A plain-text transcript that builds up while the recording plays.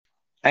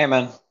Hey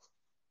man,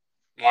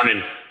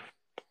 Morning.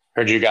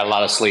 Heard you got a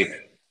lot of sleep.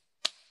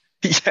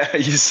 yeah,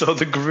 you saw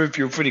the group.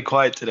 You're pretty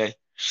quiet today.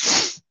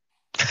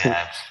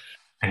 Yeah,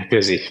 I'm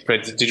busy.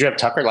 But did you have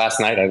Tucker last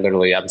night?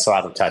 I'm so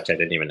out of touch. I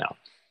didn't even know.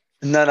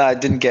 No, I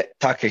didn't get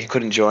Tucker. He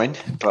couldn't join,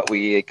 but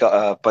we got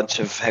a bunch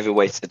of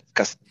heavyweights to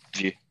discuss the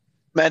interview.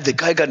 Man, the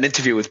guy got an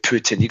interview with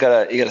Putin. You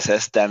gotta say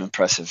that's damn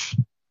impressive.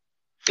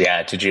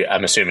 Yeah, did you?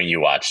 I'm assuming you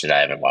watched it. I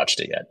haven't watched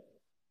it yet.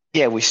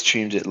 Yeah, we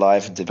streamed it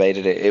live and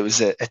debated it. It was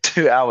a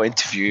 2 hour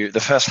interview. The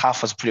first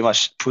half was pretty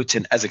much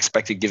Putin, as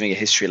expected, giving a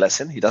history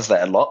lesson. He does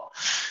that a lot.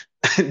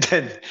 And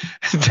then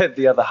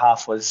the other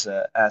half was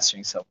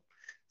answering some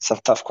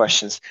tough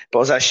questions. But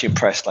I was actually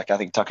impressed. Like I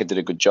think Tucker did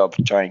a good job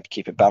trying to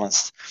keep it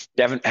balanced.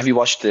 Have you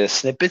watched the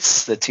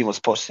snippets? The team was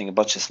posting a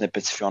bunch of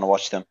snippets if you want to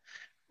watch them,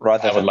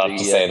 rather I would than love to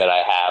the. say that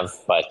I have,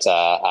 but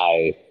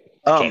I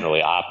Um,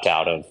 generally opt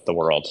out of the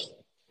world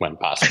when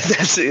possible.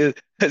 that's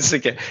that's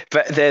okay.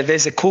 But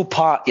there's a cool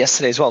part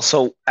yesterday as well.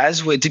 So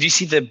did you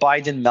see the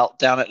Biden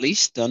meltdown at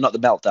least? No, not the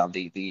meltdown.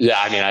 The Yeah,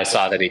 I mean, I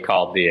saw that he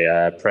called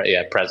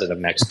the president of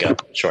Mexico.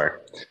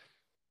 Sure.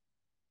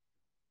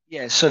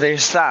 Yeah, so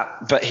there's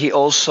that. But he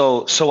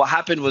also, so what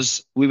happened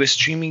was we were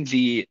streaming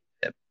the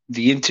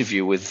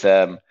interview with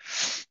Tucker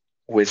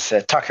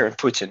and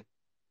Putin,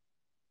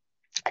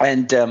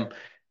 and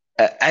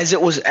as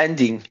it was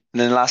ending in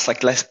the last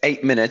like less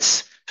 8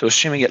 minutes, so we're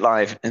streaming it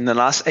live. In the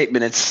last 8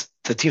 minutes,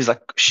 the team's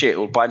like, "Shit,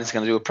 well, Biden's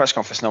going to do a press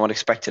conference. No one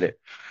expected it."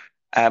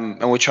 And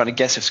we're trying to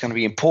guess if it's going to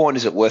be important.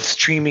 Is it worth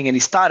streaming? And he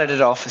started it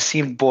off. It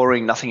seemed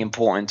boring, nothing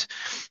important.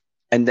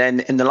 And then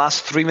in the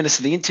last 3 minutes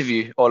of the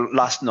interview, or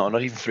last, no,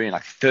 not even three,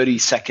 like 30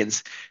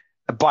 seconds,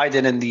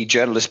 Biden and the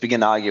journalist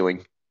begin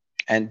arguing.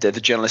 And the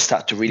journalists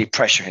start to really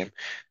pressure him.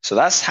 So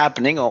that's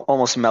happening,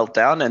 almost a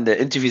meltdown, and the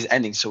interview is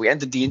ending. So we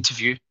ended the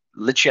interview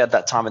literally at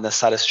that time and then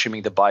started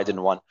streaming the Biden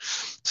one.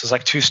 So it's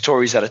like two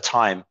stories at a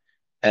time.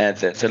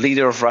 The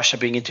leader of Russia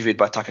being interviewed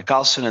by Tucker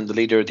Carlson and the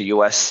leader of the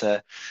US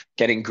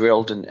getting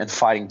grilled and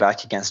fighting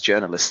back against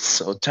journalists.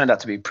 So it turned out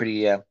to be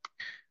pretty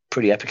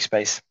epic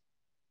space.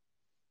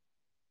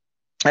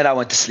 And I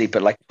went to sleep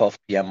at like 12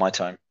 p.m. my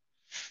time.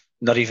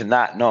 Not even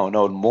that. No,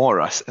 no,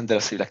 more. I ended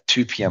up sleep like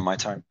 2 p.m. my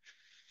time.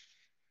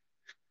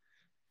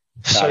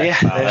 So Got it. yeah,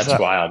 Wow, there's that's that.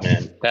 wild,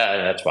 man.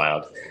 That's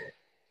wild.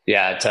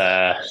 Yeah, it's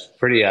a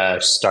pretty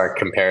stark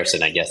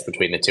comparison, I guess,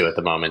 between the two at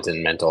the moment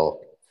in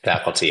mental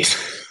faculties.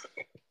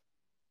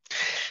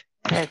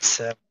 Yeah,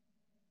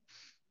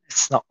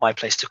 it's not my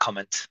place to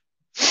comment.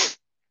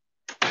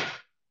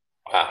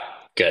 Wow,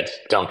 good.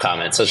 Don't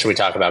comment. So, should we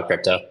talk about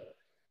crypto?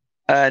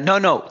 No,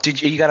 no.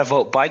 You got to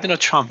vote Biden or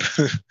Trump,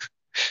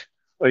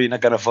 or you're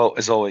not gonna vote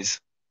as always?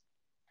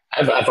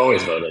 I've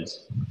always voted.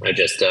 I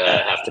just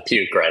have to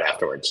puke right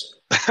afterwards.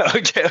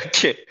 Okay,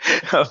 okay.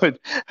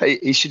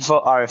 You should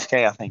vote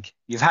RFK. I think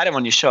you've had him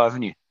on your show,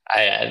 haven't you?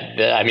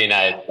 I mean,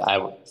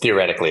 I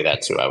theoretically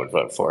that's who I would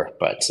vote for,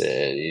 but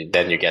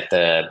then you get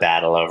the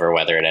battle over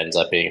whether it ends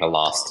up being a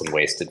lost and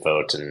wasted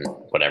vote and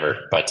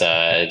whatever. But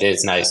it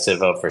is nice to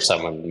vote for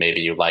someone maybe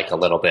you like a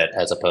little bit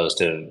as opposed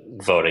to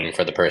voting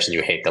for the person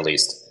you hate the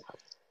least.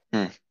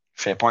 Hmm,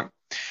 fair point.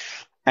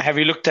 Have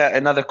you looked at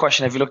another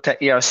question? Have you looked at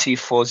ERC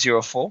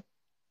 404?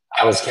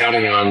 I was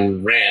counting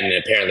on Rand.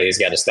 Apparently, he's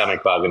got a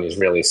stomach bug and he's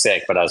really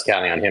sick, but I was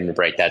counting on him to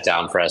break that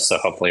down for us. So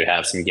hopefully, we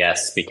have some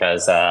guests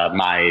because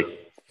my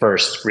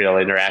first real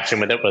interaction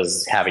with it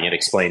was having it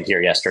explained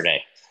here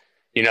yesterday.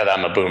 You know that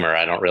I'm a boomer.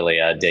 I don't really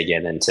dig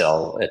in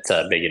until it's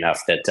big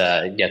enough that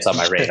it gets on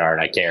my radar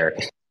and I care.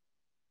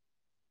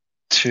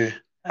 True.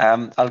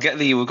 I'll get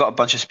we've got a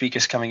bunch of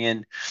speakers coming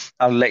in.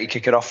 I'll let you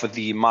kick it off with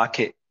the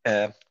market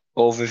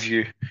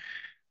overview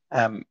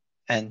um,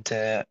 and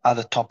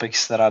other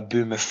topics that are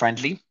boomer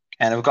friendly.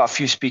 And we've got a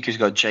few speakers. We've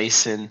got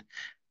Jason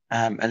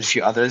and a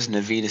few others.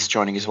 Naveen is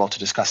joining as well to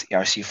discuss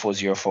ERC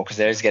 404 because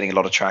there is getting a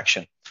lot of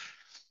traction.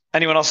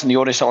 Anyone else in the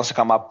audience that wants to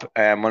come up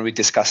when we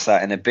discuss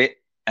that in a bit,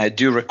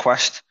 do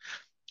request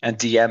and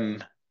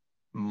DM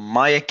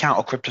my account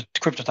or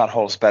Crypto Town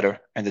Hall is better,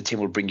 and the team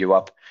will bring you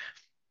up.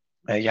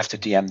 You have to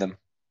DM them.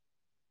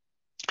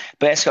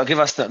 But Escott, give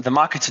us the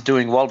markets are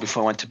doing well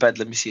before I went to bed.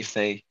 Let me see if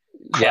they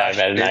Yeah, I've crashed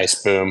had a a bit.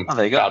 nice boom. Oh,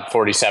 there you go. About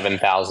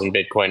 47,000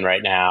 Bitcoin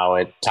right now.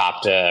 It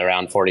topped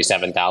around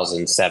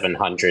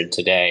 47,700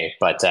 today,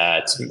 but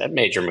it's a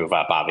major move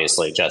up,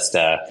 obviously. Just,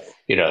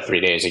 3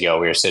 days ago,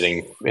 we were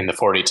sitting in the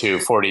 42,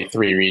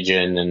 43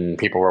 region, and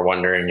people were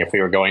wondering if we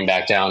were going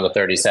back down to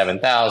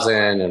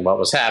 37,000 and what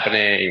was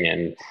happening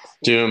and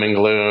doom and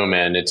gloom.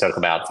 And it took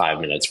about 5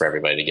 minutes for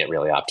everybody to get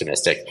really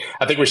optimistic.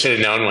 I think we should have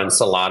known when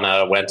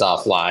Solana went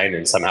offline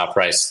and somehow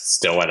price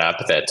still went up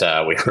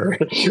that we were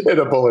in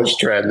a bullish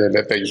trend and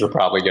that things were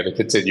probably going to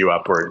continue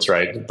upwards,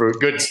 right?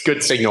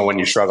 Good signal when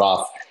you shrug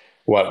off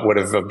what would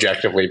have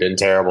objectively been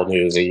terrible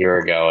news a year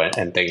ago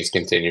and things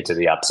continue to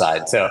the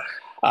upside. So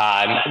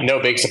no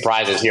big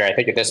surprises here. I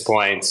think at this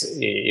point,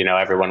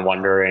 everyone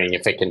wondering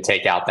if it can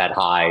take out that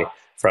high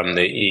from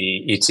the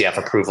ETF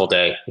approval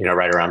day,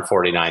 right around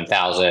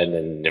 49,000.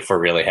 And if we're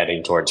really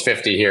heading towards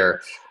 50 here,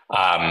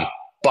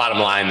 Bottom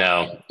line,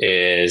 though,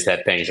 is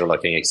that things are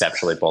looking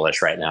exceptionally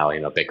bullish right now.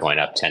 Bitcoin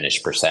up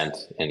 10-ish%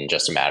 in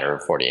just a matter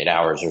of 48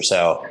 hours or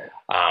so.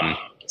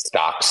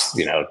 Stocks,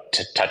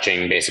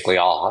 touching basically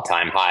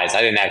all-time highs.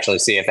 I didn't actually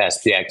see if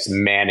SPX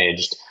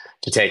managed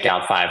to take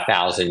out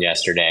 5,000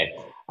 yesterday,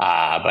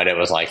 but it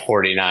was like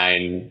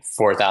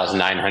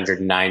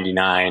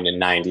 4,999 and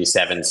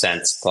 97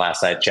 cents the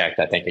last I checked.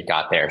 I think it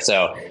got there.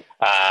 So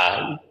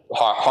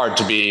hard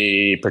to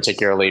be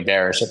particularly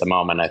bearish at the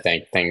moment. I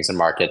think things in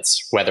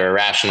markets, whether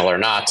irrational or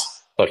not,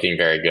 looking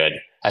very good.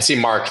 I see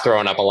Mark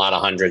throwing up a lot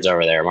of hundreds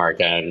over there.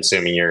 Mark, I'm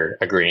assuming you're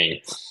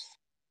agreeing.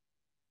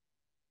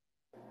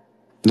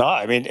 No,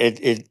 I mean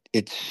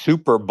it's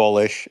super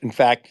bullish. In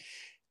fact,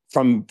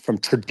 from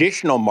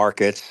traditional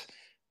markets,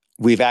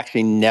 we've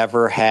actually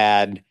never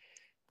had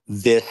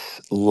this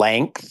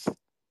length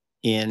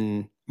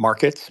in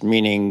markets,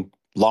 meaning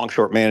long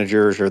short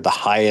managers are the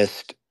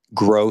highest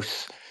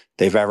gross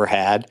they've ever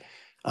had.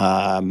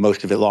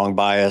 Most of it long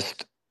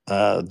biased.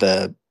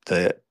 The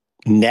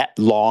net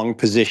long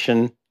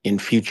position in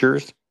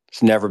futures,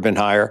 it's never been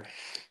higher.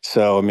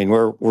 So I mean,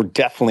 we're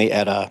definitely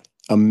at a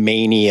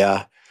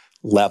mania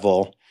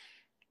level,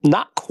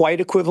 not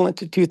quite equivalent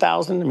to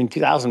 2000. I mean,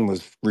 2000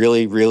 was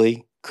really,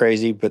 really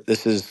crazy, but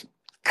this is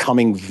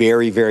coming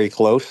very, very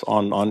close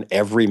on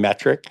every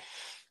metric.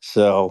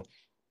 So,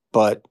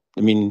 but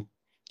I mean,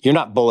 you're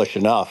not bullish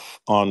enough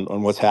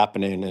on what's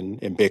happening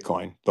in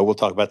Bitcoin, but we'll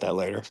talk about that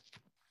later.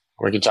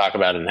 We can talk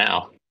about it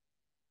now.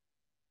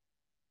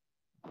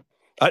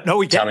 No,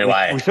 we can't. Tell me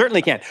why. We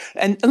certainly can't.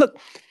 And look,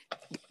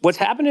 what's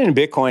happening in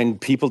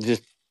Bitcoin, people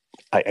just,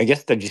 I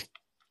guess they just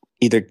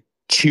either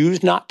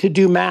choose not to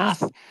do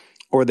math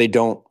or they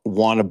don't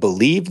want to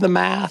believe the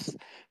math.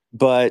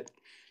 But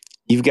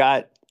you've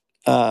got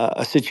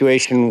a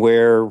situation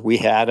where we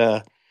had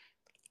a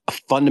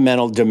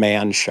fundamental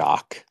demand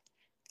shock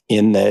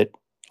in that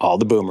all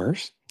the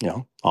boomers,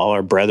 all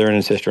our brethren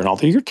and sister, and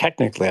although you're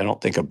technically, I don't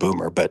think a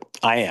boomer, but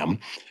I am.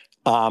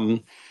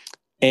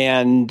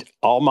 And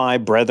all my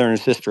brethren and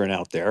sister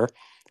out there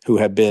who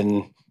have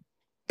been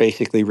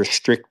basically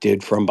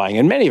restricted from buying,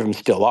 and many of them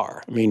still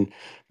are. I mean,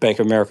 Bank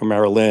of America,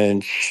 Merrill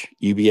Lynch,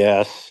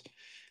 UBS,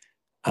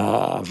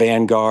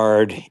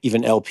 Vanguard,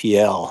 even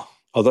LPL,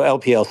 although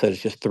LPL said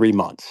it's just 3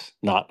 months,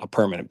 not a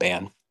permanent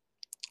ban.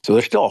 So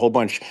there's still a whole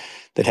bunch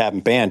that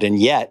haven't banned. And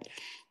yet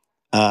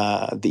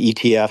the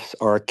ETFs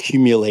are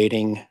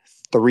accumulating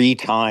 3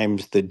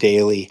 times the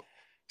daily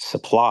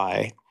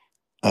supply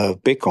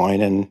of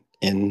Bitcoin. And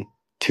in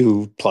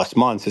 2+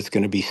 months, it's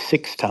going to be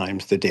 6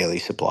 times the daily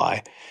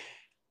supply.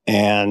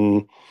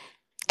 And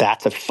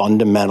that's a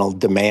fundamental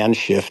demand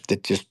shift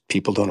that just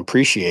people don't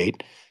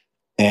appreciate.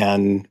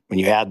 And when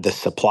you add the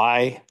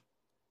supply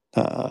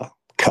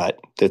cut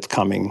that's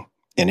coming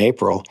in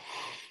April,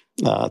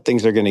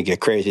 things are going to get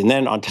crazy. And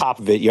then on top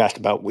of it, you asked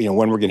about when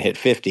we're going to hit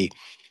 50.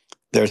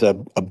 There's a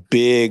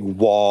big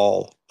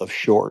wall of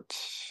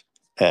shorts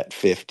at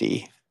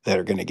 50 that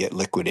are going to get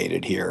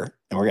liquidated here.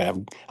 And we're going to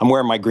have, I'm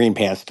wearing my green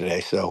pants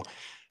today, so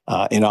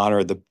in honor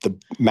of the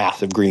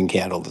massive green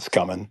candle that's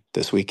coming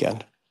this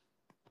weekend.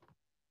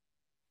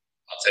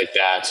 I'll take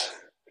that.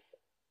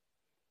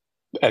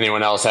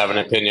 Anyone else have an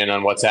opinion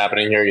on what's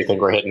happening here? You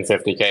think we're hitting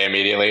 50K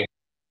immediately?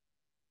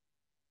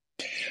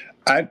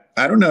 I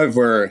don't know if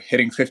we're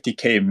hitting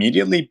 50K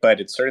immediately, but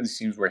it certainly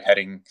seems we're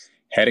heading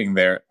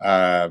there.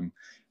 I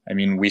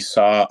mean, we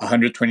saw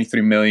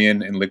 123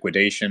 million in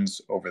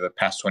liquidations over the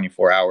past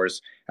 24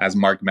 hours. As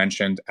Mark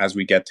mentioned, as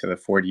we get to the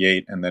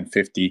 48 and then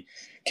 50K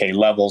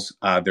levels,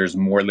 there's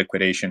more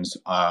liquidations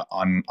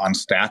on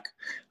Stack.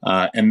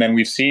 And then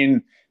we've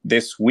seen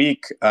this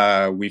week,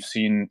 we've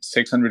seen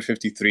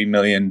 653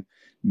 million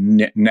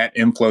net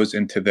inflows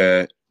into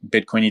the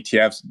Bitcoin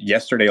ETFs.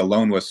 Yesterday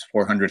alone was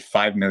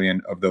 405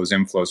 million of those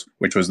inflows,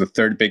 which was the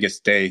 3rd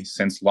biggest day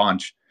since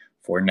launch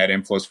for net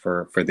inflows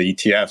for the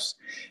ETFs.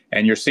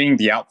 And you're seeing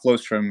the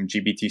outflows from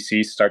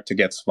GBTC start to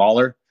get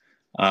smaller.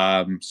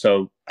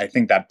 So I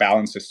think that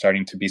balance is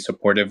starting to be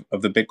supportive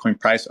of the Bitcoin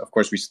price. Of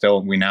course, we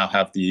now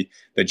have the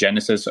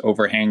Genesis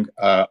overhang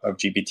of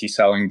GBT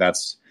selling.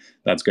 That's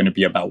going to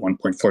be about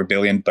 1.4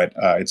 billion, but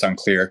it's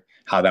unclear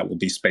how that will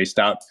be spaced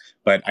out.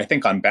 But I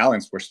think on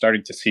balance, we're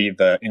starting to see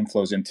the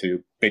inflows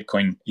into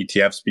Bitcoin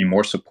ETFs be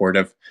more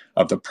supportive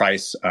of the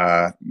price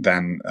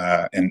and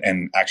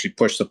actually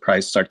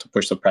start to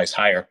push the price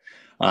higher.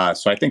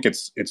 So I think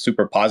it's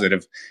super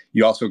positive.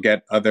 You also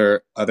get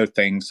other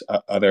things,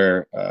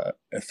 other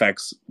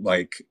effects,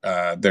 like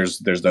there's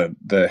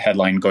the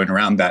headline going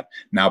around that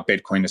now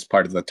Bitcoin is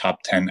part of the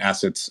top 10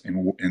 assets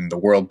in the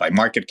world by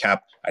market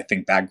cap. I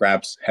think that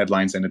grabs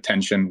headlines and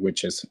attention,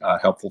 which is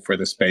helpful for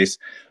the space.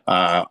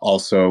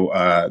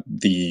 Also,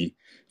 the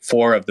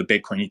 4 of the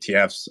Bitcoin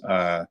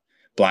ETFs,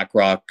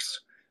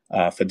 BlackRock's,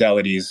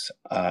 Fidelity's,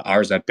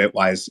 ours at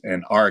Bitwise,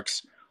 and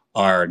ARK's,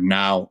 are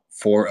now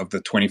 4 of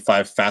the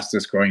 25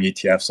 fastest growing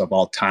ETFs of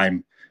all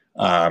time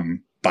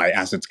by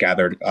assets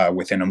gathered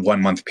within a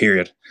 1-month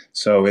period.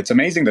 So it's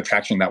amazing the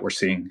traction that we're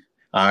seeing.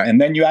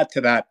 And then you add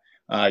to that,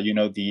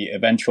 the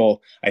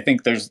eventual, I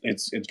think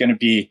it's going to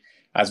be,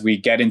 as we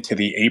get into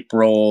the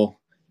April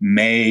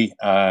May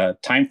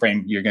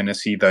timeframe, you're going to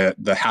see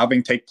the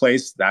halving take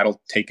place. That'll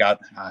take out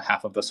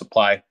half of the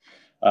supply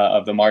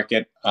of the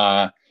market.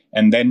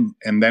 And then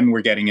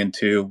we're getting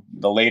into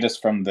the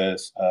latest from the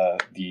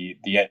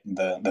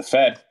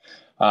Fed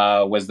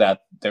was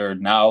that they're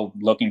now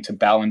looking to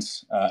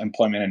balance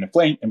employment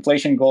and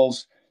inflation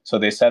goals. So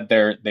they said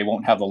they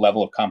won't have the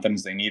level of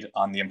confidence they need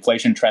on the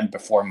inflation trend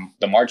before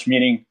the March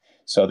meeting.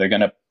 So they're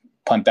going to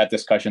punt that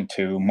discussion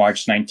to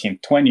March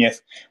 19th,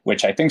 20th,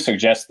 which I think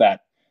suggests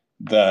that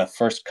the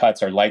first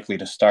cuts are likely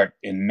to start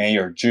in May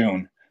or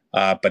June.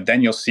 But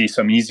then you'll see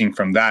some easing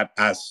from that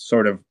as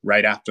sort of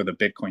right after the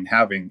Bitcoin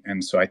halving.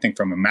 And so I think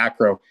from a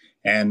macro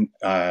and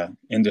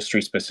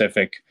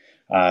industry-specific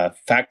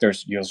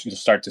factors, you'll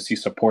start to see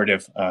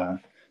supportiveness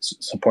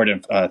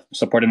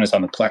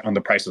on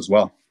the price as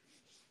well.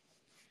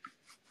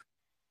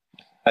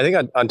 I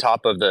think on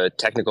top of the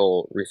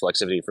technical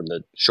reflexivity from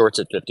the shorts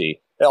at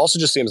 50, it also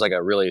just seems like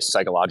a really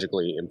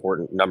psychologically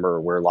important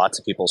number where lots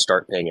of people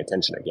start paying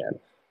attention again,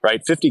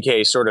 right?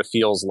 50K sort of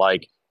feels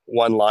like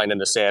one line in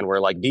the sand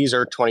where like these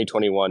are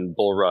 2021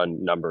 bull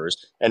run numbers,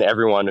 and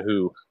everyone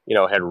who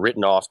had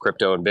written off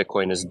crypto and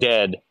Bitcoin is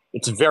dead.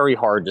 It's very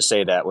hard to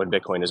say that when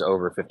Bitcoin is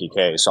over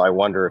 50K. So I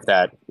wonder if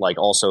that like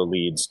also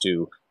leads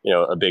to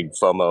a big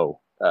FOMO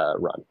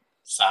run.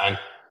 Sign.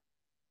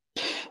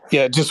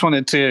 Yeah, just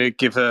wanted to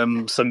give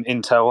some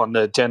intel on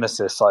the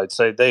Genesis side.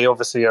 So they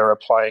obviously are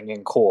applying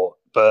in court,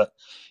 but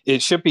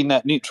it should be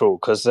net neutral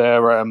because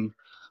they're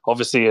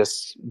obviously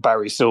it's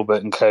Barry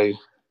Silbert and co.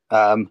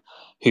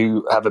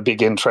 Who have a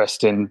big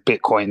interest in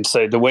Bitcoin.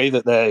 So the way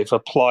that they've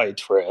applied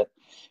for it,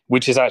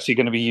 which is actually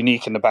going to be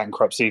unique in the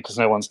bankruptcy because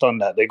no one's done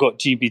that, they got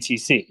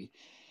GBTC.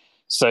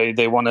 So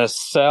they want to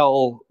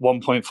sell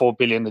 1.4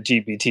 billion of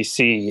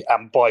GBTC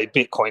and buy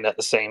Bitcoin at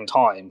the same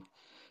time.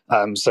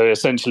 So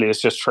essentially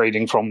it's just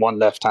trading from one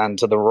left hand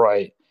to the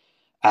right.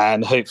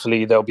 And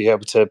hopefully they'll be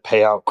able to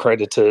pay out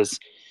creditors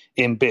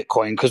in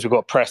Bitcoin because we've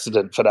got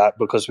precedent for that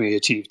because we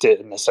achieved it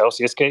in the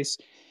Celsius case.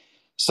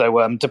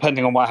 So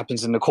depending on what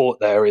happens in the court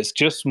there, it's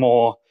just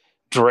more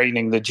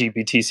draining the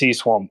GBTC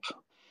swamp,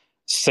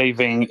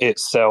 saving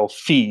itself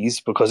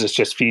fees because it's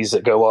just fees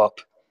that go up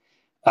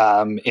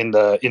in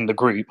the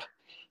group.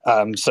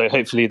 So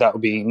hopefully that will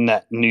be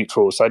net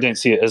neutral. So I don't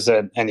see it as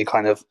any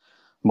kind of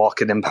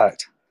market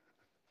impact.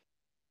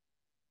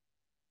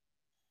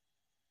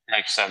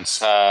 Makes sense.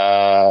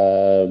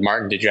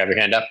 Martin, did you have your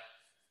hand up?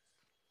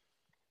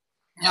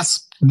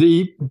 Yes.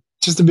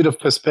 Just a bit of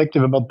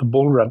perspective about the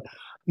bull run.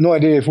 No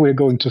idea if we're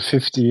going to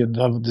 50 and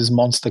have this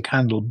monster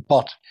candle,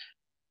 but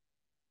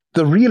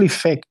the real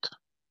effect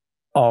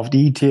of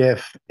the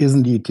ETF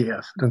isn't the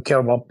ETF. I don't care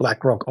about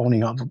BlackRock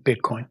owning half of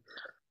Bitcoin.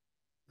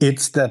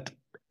 It's that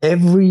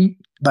every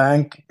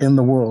bank in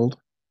the world,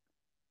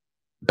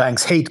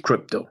 banks hate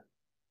crypto.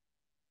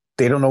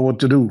 They don't know what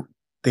to do.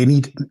 They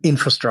need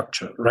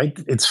infrastructure, right?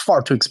 It's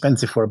far too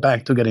expensive for a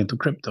bank to get into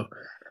crypto.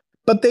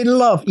 But they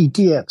love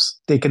ETFs.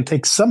 They can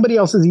take somebody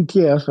else's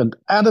ETF and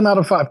add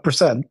another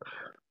 5%.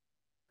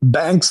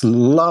 Banks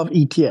love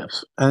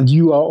ETFs, and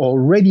you are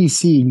already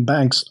seeing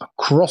banks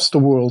across the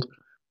world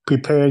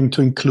preparing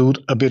to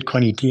include a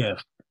Bitcoin ETF.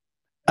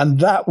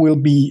 And that will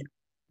be,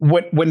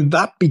 when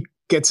that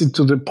gets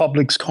into the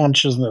public's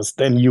consciousness,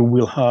 then you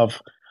will have,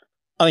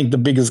 I think, the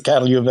biggest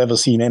cattle you've ever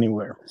seen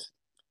anywhere.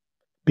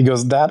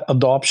 Because that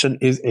adoption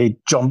is a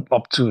jump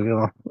up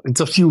to,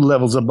 it's a few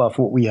levels above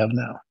what we have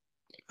now.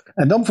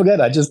 And don't forget,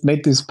 I just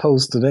made this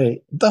post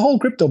today. The whole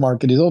crypto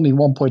market is only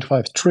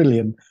 1.5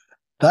 trillion.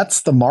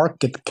 That's the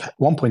market cap,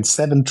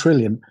 1.7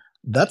 trillion.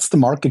 That's the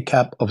market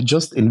cap of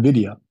just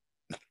NVIDIA.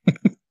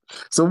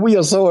 So we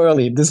are so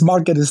early. This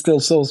market is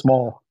still so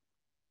small.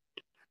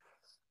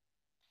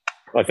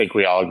 I think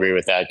we all agree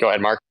with that. Go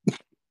ahead, Mark.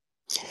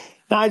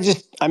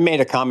 I made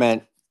a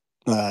comment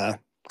a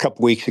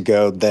couple weeks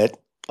ago that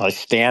I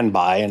stand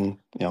by and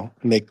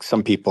make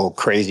some people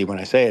crazy when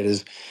I say it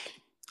is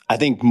I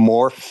think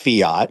more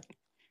fiat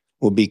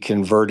will be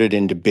converted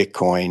into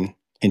Bitcoin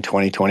in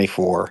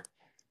 2024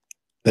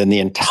 than the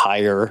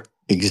entire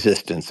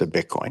existence of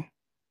Bitcoin.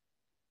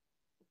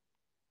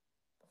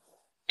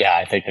 Yeah,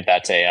 I think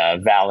that's a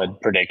valid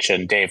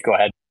prediction. Dave, go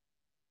ahead.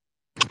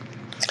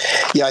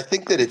 Yeah, I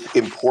think that it's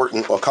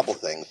important. Well, a couple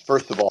things.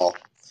 First of all,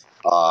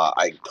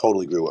 I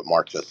totally agree with what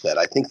Mark just said.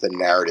 I think the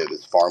narrative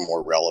is far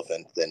more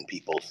relevant than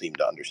people seem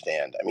to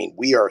understand. I mean,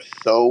 we are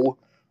so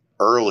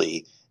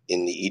early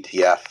in the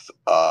ETF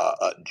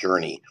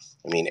journey.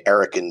 I mean,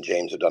 Eric and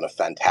James have done a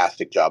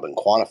fantastic job in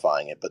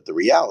quantifying it, but the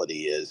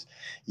reality is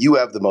you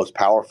have the most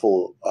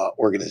powerful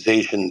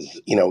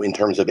organizations, in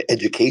terms of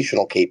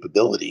educational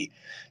capability,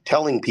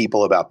 telling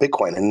people about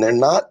Bitcoin. And they're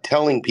not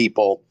telling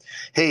people,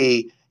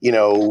 hey,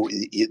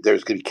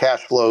 there's going to be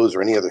cash flows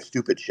or any other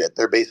stupid shit.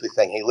 They're basically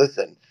saying, hey,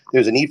 listen,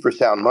 there's a need for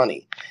sound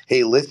money.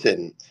 Hey,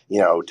 listen,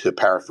 to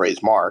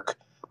paraphrase Mark,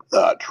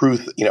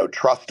 truth,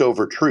 trust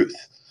over truth.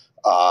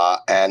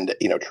 And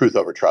truth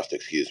over trust,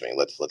 excuse me.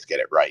 Let's get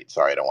it right.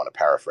 Sorry, I don't want to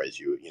paraphrase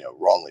you,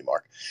 wrongly,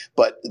 Mark.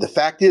 But the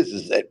fact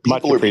is that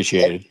much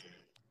appreciated.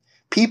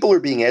 People are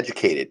being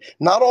educated.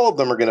 Not all of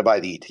them are going to buy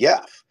the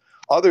ETF.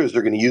 Others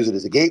are going to use it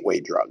as a gateway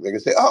drug. They're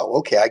going to say, oh,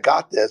 okay, I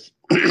got this.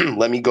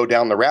 Let me go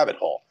down the rabbit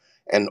hole.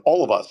 And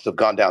all of us have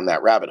gone down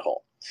that rabbit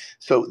hole.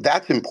 So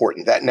that's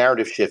important. That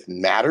narrative shift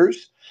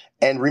matters.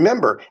 And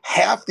remember,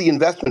 half the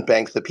investment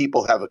banks that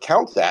people have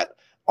accounts at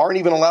aren't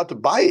even allowed to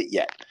buy it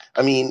yet.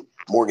 I mean,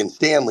 Morgan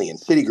Stanley and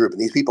Citigroup and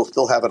these people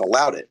still haven't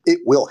allowed it. It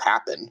will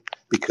happen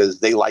because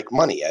they like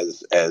money,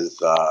 as I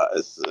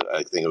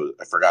think it was,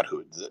 I forgot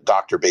who the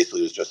doctor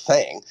basically was just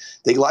saying.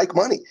 They like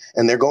money,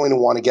 and they're going to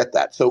want to get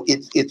that. So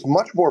it's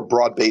much more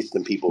broad based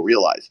than people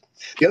realize.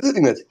 The other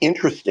thing that's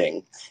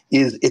interesting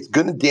is it's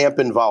going to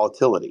dampen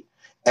volatility.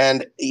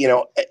 And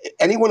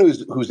anyone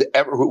who's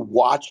ever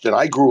watched, and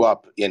I grew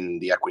up in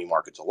the equity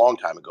markets a long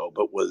time ago,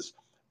 but was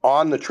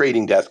on the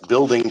trading desk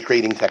building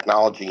trading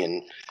technology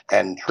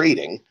and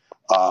trading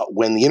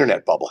when the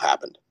internet bubble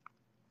happened.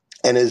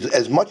 And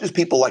as much as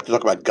people like to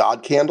talk about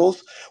God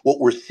candles, what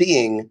we're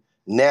seeing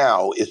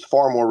now is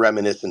far more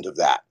reminiscent of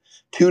that.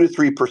 2 to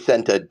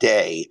 3% a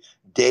day,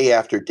 day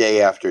after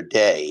day after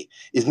day,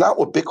 is not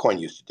what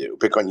Bitcoin used to do.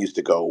 Bitcoin used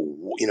to go,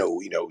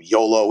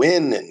 YOLO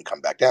in and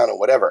come back down and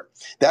whatever.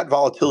 That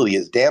volatility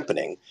is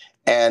dampening,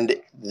 and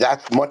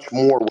that's much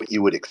more what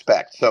you would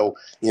expect. So,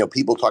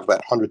 people talk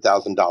about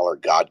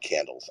 $100,000 God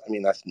candles. I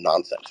mean, that's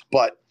nonsense.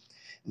 But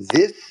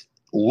this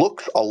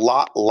looks a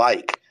lot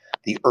like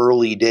the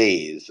early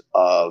days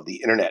of the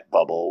internet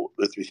bubble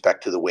with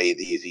respect to the way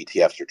these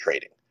ETFs are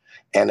trading.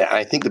 And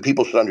I think that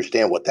people should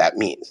understand what that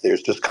means.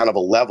 There's just kind of a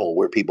level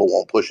where people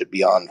won't push it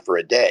beyond for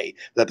a day.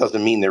 That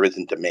doesn't mean there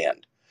isn't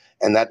demand.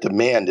 And that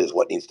demand is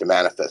what needs to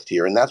manifest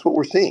here. And that's what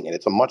we're seeing. And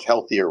it's a much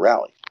healthier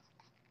rally.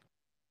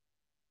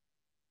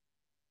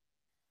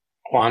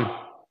 Juan?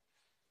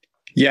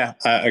 Yeah,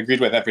 I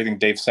agreed with everything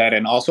Dave said.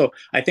 And also,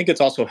 I think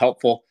it's also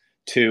helpful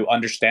to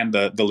understand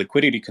the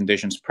liquidity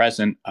conditions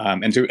present,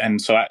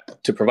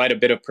 to provide a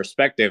bit of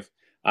perspective,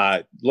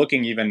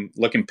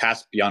 looking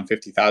past beyond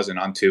 50,000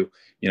 onto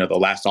the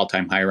last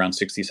all-time high around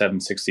 67,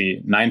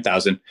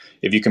 69,000.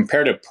 If you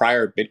compare to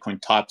prior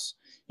Bitcoin tops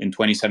in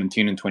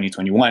 2017 and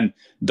 2021,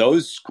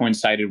 those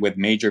coincided with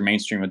major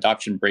mainstream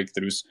adoption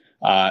breakthroughs.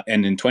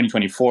 And in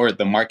 2024,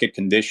 the market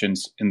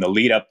conditions in the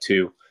lead up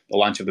to the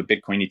launch of the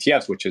Bitcoin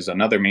ETFs, which is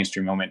another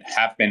mainstream moment,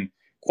 have been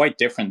quite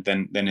different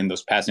than in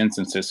those past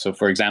instances. So,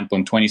 for example,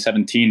 in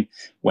 2017,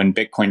 when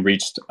Bitcoin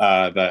reached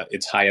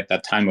its high at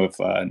that time of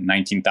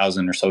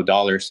 $19,000 or so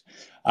dollars,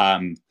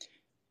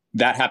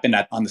 that happened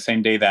on the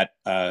same day that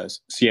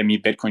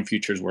CME Bitcoin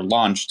futures were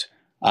launched.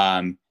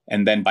 And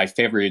then by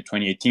February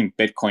 2018,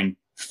 Bitcoin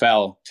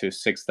fell to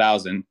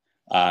 6,000.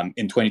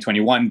 In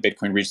 2021,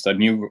 Bitcoin reached a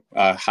new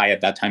high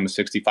at that time of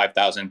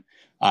 65,000.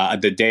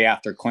 The day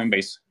after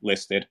Coinbase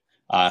listed,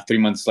 3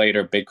 months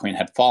later, Bitcoin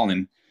had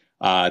fallen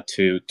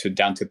to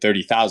down to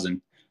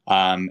 30,000,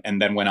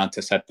 and then went on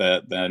to set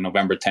the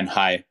November 10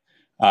 high,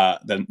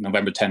 of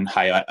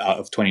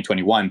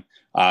 2021,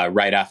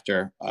 right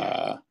after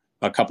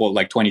a couple,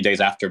 like 20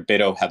 days after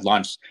BITO had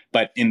launched.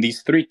 But in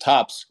these three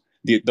tops,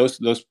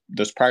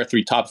 those prior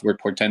three tops were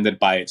portended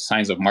by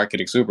signs of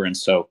market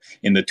exuberance. So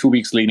in the 2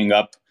 weeks leading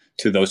up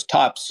to those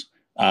tops,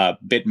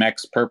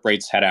 BitMEX perp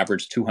rates had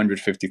averaged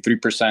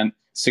 253%,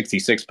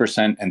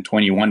 66%, and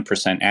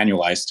 21%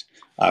 annualized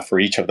for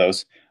each of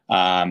those.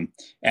 And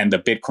the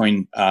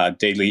Bitcoin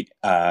daily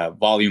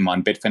volume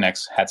on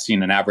Bitfinex had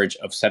seen an average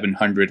of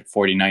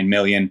 749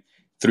 million,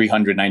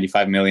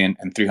 395 million,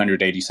 and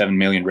 387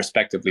 million,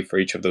 respectively, for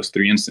each of those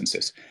three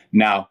instances.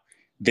 Now,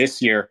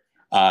 this year,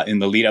 in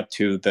the lead up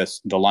to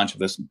the launch of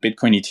this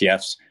Bitcoin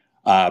ETFs,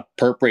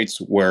 perp rates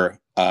were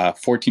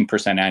 14%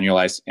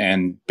 annualized,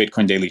 and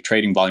Bitcoin daily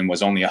trading volume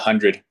was only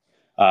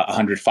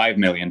 105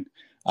 million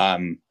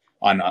on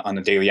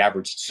a daily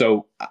average.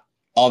 So,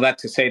 all that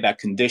to say that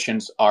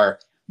conditions are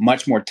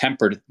much more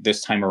tempered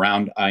this time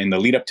around in the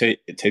lead up to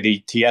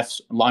the ETFs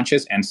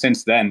launches. And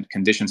since then,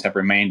 conditions have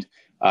remained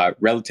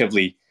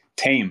relatively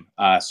tame.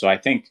 So I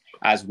think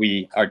as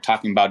we are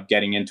talking about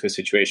getting into a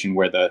situation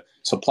where the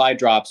supply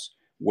drops,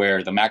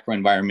 where the macro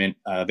environment,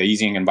 the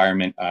easing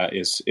environment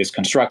is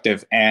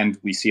constructive, and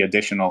we see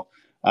additional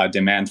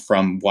demand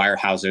from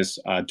wirehouses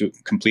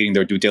completing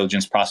their due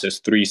diligence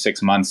process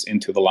 3-6 months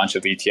into the launch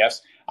of the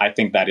ETFs, I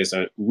think that is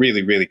a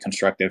really, really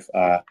constructive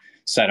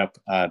setup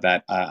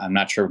that I'm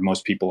not sure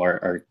most people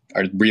are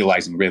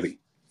realizing, really.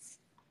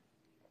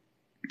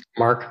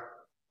 Mark?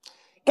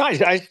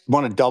 Guys, I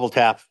want to double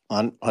tap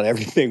on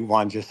everything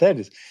Juan just said.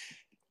 Is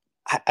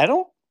I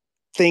don't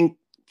think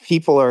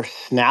people are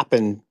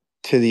snapping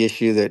to the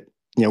issue that,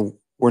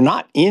 we're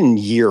not in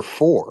year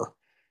 4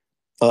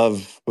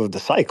 of the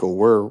cycle.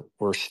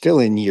 We're still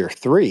in year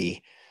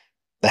 3.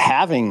 The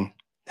halving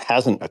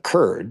hasn't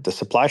occurred. The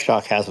supply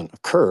shock hasn't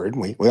occurred.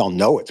 We all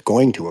know it's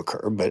going to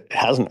occur, but it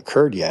hasn't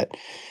occurred yet.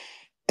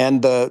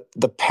 And the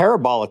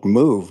parabolic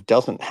move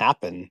doesn't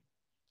happen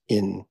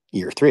in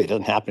year 3. It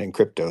doesn't happen in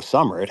crypto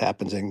summer. It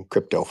happens in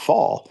crypto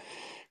fall.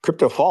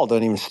 Crypto fall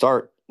doesn't even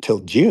start till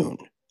June.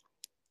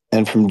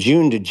 And from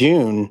June to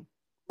June,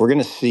 we're going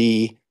to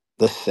see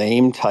the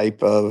same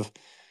type of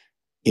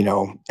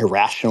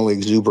irrational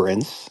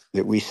exuberance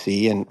that we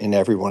see in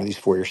every one of these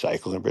 4-year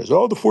cycles. And everybody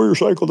says, the 4-year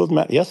cycle doesn't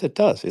matter. Yes, it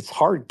does. It's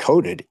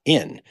hard-coded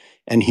in.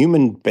 And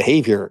human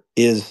behavior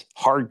is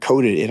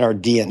hard-coded in our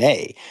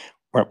DNA.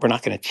 We're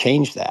not going to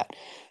change that.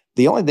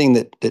 The only thing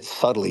that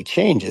subtly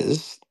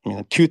changes,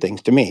 two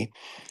things to me.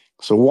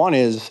 So one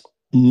is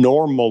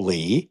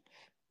normally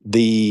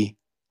the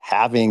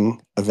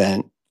halving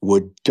event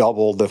would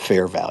double the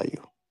fair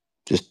value.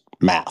 Just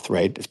math,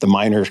 right? If the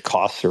miner's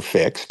costs are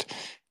fixed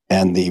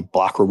and the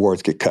block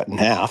rewards get cut in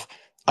half,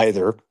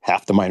 either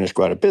half the miners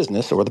go out of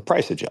business or the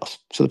price adjusts.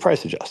 So the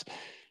price adjusts.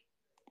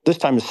 This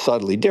time is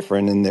subtly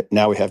different in that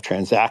now we have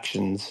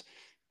transactions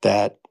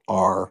that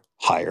are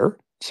higher.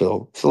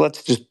 So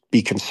let's just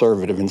be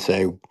conservative and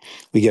say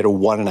we get a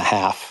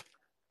 1.5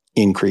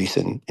 increase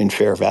in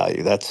fair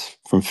value. That's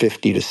from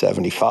 50 to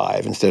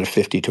 75 instead of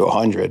 50 to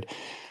 100.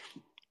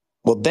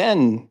 Well,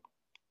 then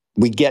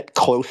we get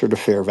closer to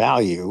fair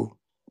value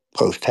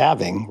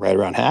post-halving, right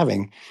around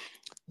halving.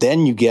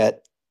 Then you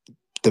get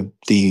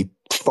the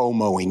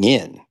FOMOing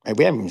in. Right?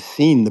 We haven't even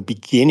seen the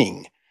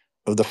beginning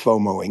of the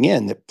FOMOing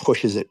in that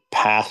pushes it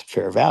past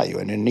fair value.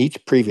 And in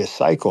each previous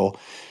cycle,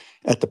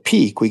 at the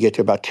peak, we get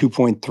to about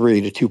 2.3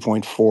 to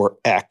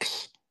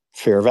 2.4x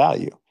fair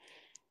value.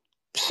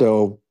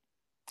 So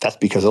that's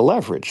because of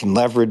leverage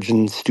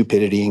and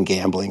stupidity and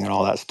gambling and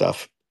all that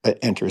stuff that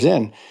enters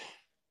in.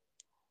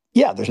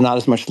 Yeah, there's not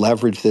as much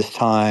leverage this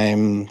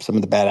time. Some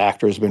of the bad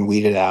actors have been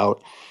weeded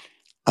out.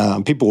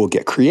 People will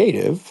get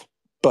creative,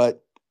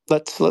 but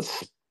let's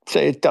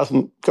say it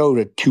doesn't go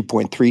to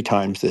 2.3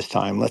 times this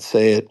time. Let's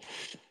say it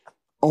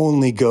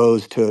only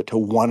goes to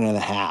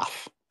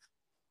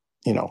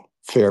 1.5,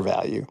 fair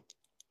value.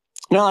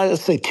 No,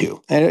 let's say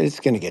 2, and it's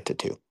going to get to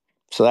 2.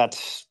 So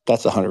that's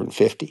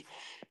 150.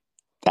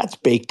 That's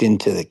baked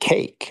into the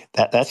cake.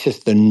 That's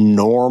just the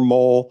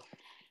normal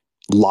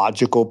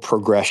logical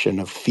progression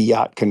of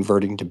fiat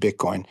converting to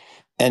Bitcoin.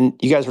 And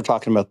you guys were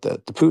talking about the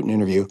Putin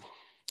interview.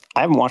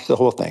 I haven't watched the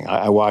whole thing.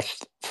 I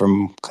watched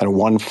from kind of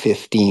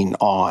 115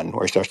 on,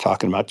 where he starts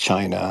talking about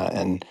China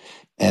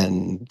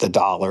and the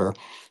dollar.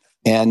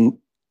 And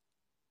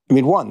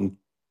one,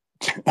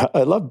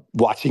 I love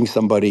watching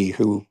somebody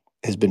who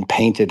has been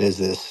painted as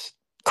this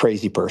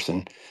crazy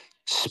person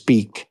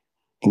speak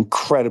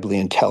incredibly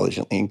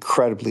intelligently,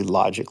 incredibly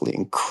logically,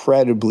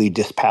 incredibly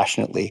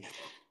dispassionately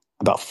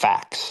about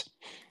facts.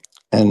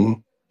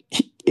 And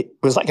it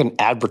was like an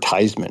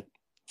advertisement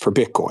for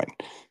Bitcoin.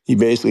 He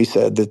basically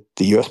said that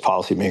the U.S.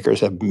 policymakers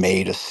have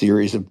made a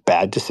series of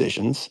bad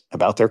decisions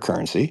about their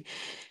currency.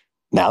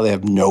 Now they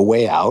have no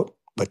way out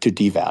but to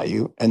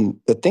devalue. And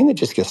the thing that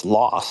just gets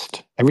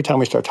lost every time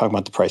we start talking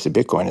about the price of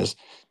Bitcoin is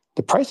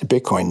the price of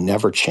Bitcoin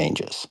never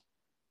changes.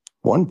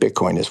 One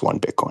Bitcoin is one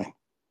Bitcoin.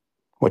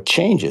 What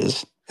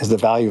changes is the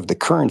value of the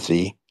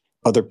currency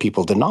other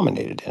people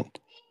denominated in.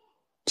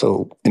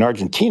 So in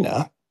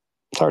Argentina,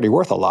 it's already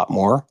worth a lot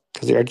more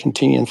because the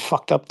Argentinians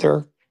fucked up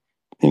their,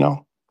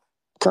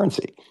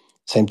 currency.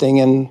 Same thing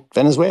in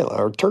Venezuela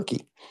or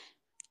Turkey.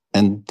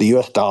 And the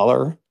US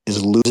dollar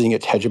is losing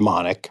its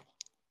hegemonic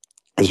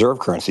reserve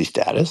currency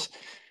status.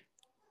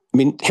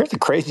 Here's the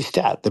crazy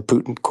stat that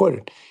Putin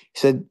quoted. He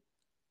said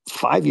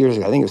 5 years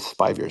ago, I think it was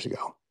 5 years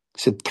ago,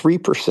 he said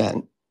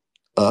 3%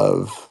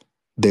 of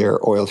their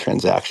oil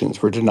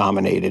transactions were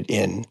denominated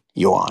in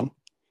yuan.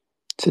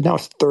 He said now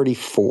it's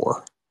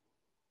 34.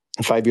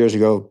 And 5 years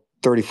ago,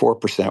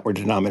 34% were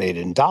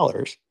denominated in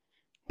dollars.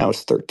 Now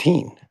it's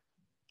 13.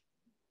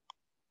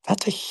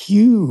 That's a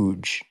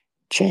huge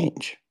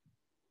change.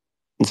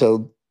 And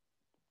so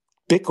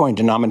Bitcoin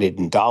denominated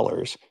in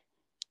dollars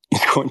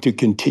is going to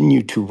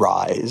continue to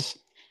rise.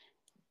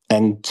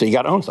 And so you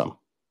got to own some.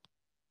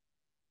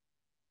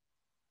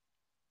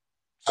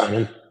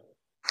 Simon?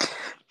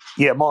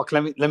 Yeah, Mark,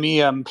 let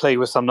me play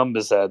with some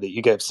numbers there that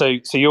you gave. So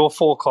your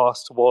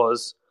forecast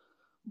was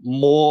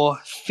more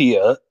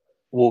fiat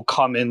will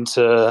come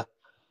into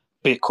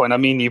Bitcoin.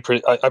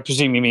 I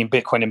presume you mean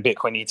Bitcoin and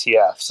Bitcoin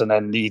ETFs, and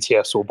then the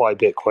ETFs will buy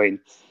Bitcoin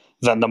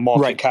than the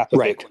market cap of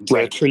Bitcoin. So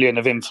 $1 trillion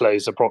of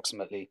inflows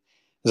approximately.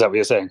 Is that what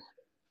you're saying?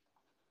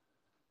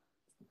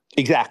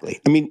 Exactly.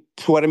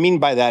 So what I mean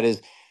by that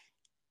is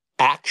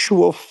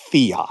actual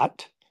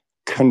fiat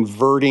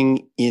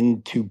converting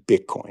into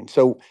Bitcoin.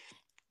 So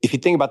if you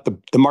think about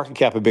the market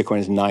cap of Bitcoin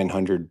is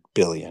 900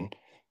 billion,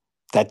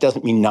 that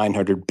doesn't mean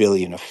 900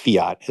 billion of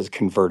fiat has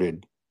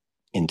converted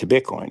into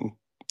Bitcoin.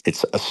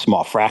 It's a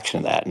small fraction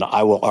of that. And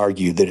I will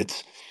argue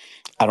that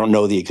I don't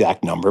know the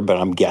exact number, but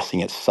I'm guessing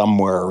it's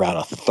somewhere around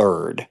a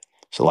third.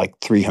 So like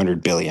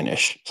 300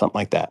 billion-ish, something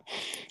like that.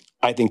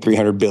 I think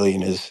 300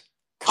 billion is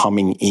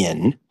coming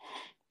in,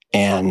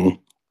 and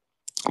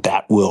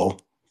that will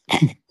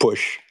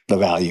push the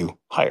value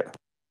higher.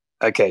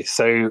 Okay,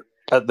 so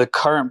at the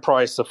current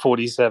price of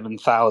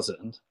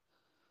 47,000,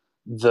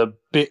 the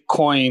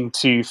Bitcoin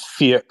to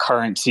fiat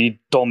currency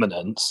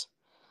dominance,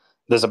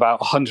 there's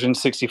about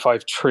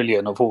 165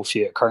 trillion of all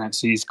fiat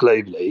currencies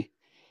globally.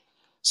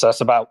 So that's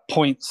about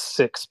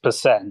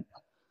 0.6%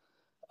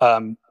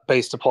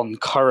 based upon the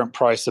current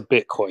price of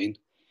Bitcoin.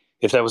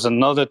 If there was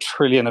another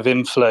trillion of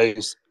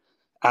inflows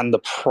and the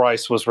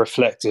price was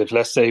reflective,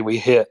 let's say we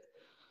hit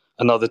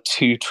another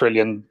 $2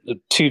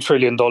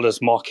 trillion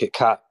market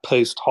cap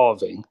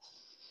post-halving,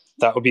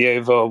 that would be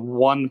over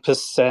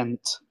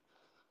 1%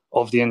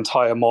 of the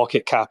entire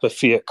market cap of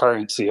fiat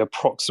currency,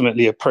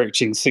 approximately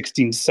approaching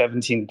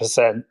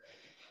 16-17%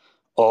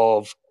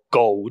 of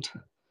gold.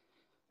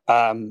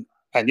 And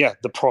yeah,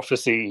 the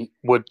prophecy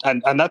would,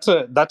 and that's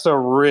a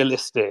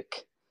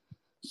realistic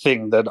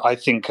thing that I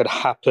think could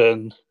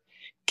happen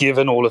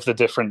given all of the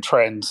different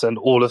trends and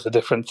all of the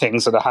different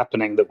things that are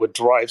happening that would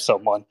drive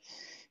someone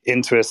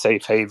into a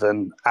safe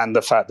haven, and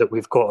the fact that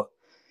we've got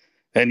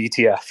an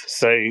ETF.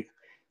 So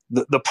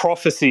the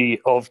prophecy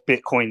of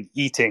Bitcoin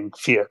eating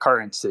fiat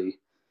currency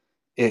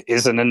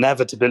is an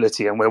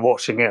inevitability, and we're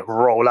watching it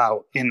roll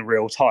out in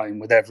real time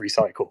with every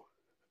cycle.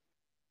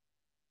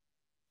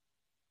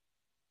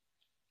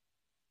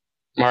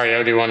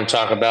 Mario, do you want to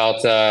talk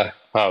about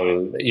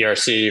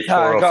ERC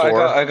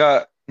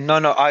 404?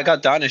 I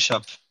got Danish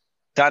up.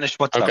 Danish,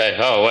 what's up? Okay.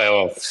 Oh,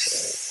 wait.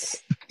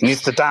 He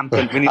needs to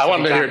dampen. I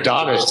wanted to hear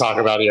Danish talk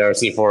about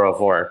ERC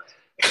 404.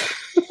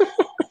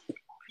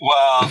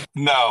 Well,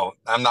 no,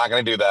 I'm not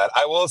going to do that.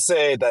 I will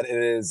say that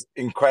it is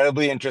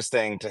incredibly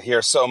interesting to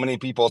hear so many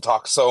people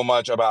talk so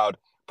much about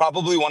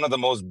probably one of the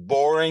most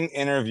boring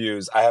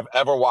interviews I have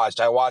ever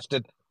watched. I watched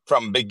it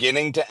from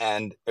beginning to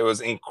end. It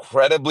was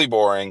incredibly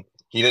boring.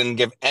 He didn't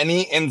give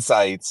any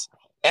insights.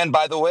 And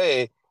by the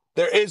way,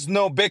 there is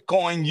no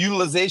Bitcoin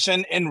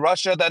utilization in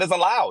Russia that is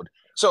allowed.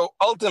 So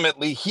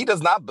ultimately, he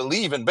does not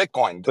believe in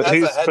Bitcoin. But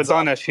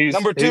Danish,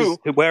 number two,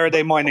 where are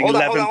they mining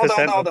 11%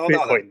 of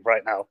Bitcoin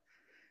right now?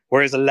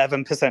 Where is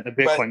 11% of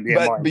Bitcoin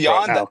being mined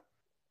beyond right now?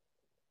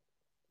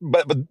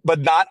 But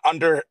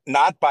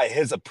not by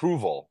his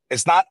approval.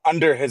 It's not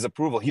under his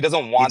approval. He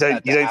doesn't want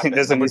that. You don't think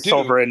there's any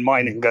sovereign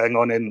mining going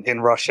on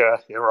in Russia,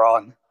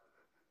 Iran?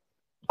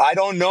 I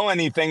don't know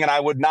anything, and I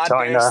would not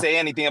dare say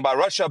anything about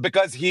Russia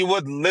because he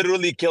would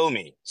literally kill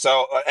me.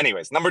 So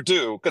anyways, number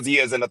two, because he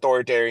is an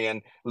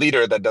authoritarian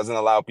leader that doesn't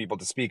allow people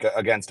to speak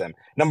against him.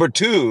 Number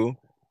two,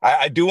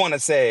 I do want to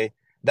say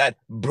that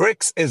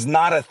BRICS is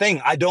not a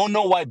thing. I don't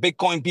know why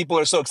Bitcoin people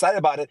are so excited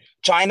about it.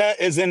 China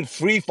is in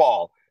free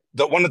fall.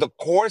 One of the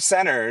core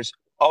centers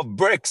of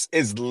BRICS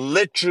is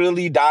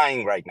literally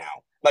dying right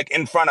now, like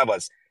in front of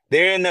us.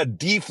 They're in a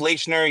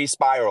deflationary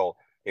spiral.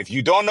 If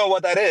you don't know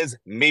what that is,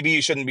 maybe you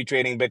shouldn't be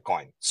trading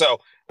Bitcoin. So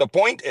the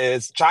point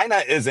is, China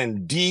is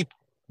in deep,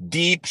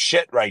 deep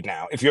shit right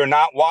now. If you're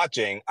not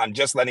watching, I'm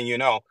just letting you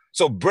know.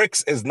 So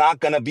BRICS is not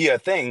going to be a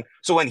thing.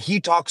 So when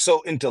he talks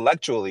so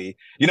intellectually,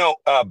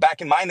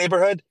 back in my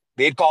neighborhood,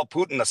 they'd call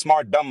Putin a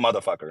smart, dumb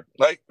motherfucker.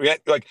 Like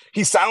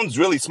he sounds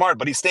really smart,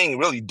 but he's saying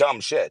really dumb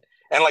shit.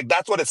 And like,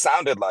 that's what it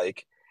sounded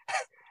like.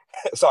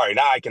 Sorry,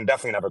 now I can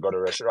definitely never go to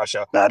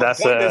Russia. No,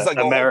 that's an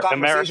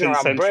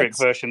American-centric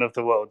version of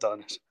the world,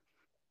 done.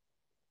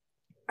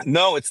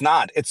 No, it's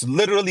not. It's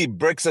literally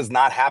BRICS is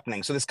not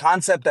happening. So this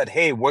concept that,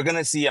 hey, we're going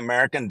to see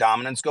American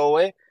dominance go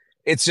away,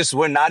 it's just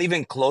we're not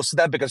even close to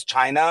that because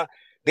China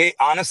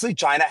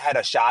had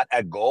a shot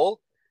at gold.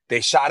 They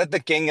shot at the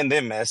king and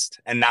they missed,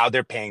 and now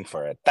they're paying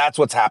for it. That's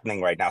what's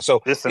happening right now.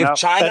 So if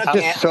China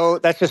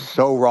that's just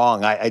so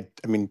wrong. I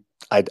mean,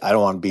 I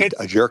don't want to be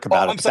a jerk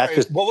about it. I'm sorry.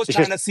 What was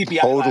China's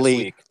CPI totally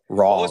last week?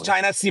 Wrong. What was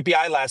China's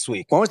CPI last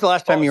week? When was the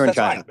last time you were in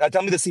China?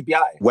 Tell me the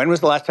CPI. When was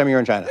the last time you were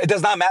in China? It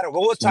does not matter.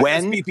 What was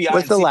China's CPI? When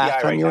was the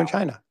last time you were in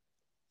China?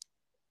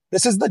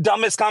 This is the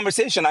dumbest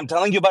conversation. I'm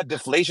telling you about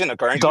deflation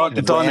occurring. When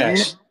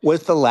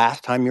was the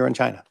last time you were in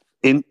China?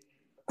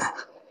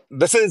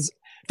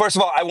 First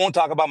of all, I won't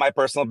talk about my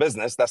personal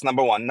business. That's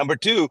number one. Number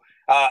two,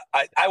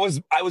 I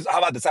was. How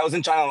about this? I was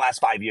in China in the last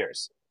 5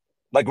 years,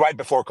 like right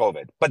before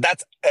COVID. But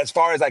that's as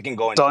far as I can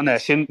go.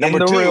 Danesh, in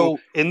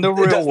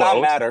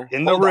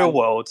the real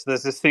world,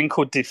 there's this thing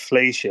called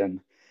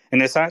deflation,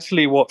 and it's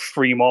actually what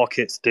free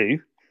markets do.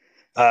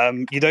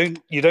 You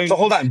don't. So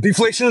hold on.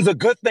 Deflation is a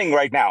good thing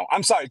right now.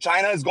 I'm sorry.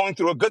 China is going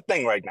through a good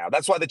thing right now.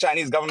 That's why the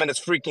Chinese government is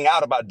freaking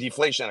out about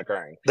deflation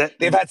occurring.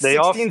 They've had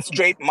 16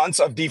 straight months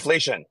of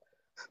deflation.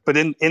 But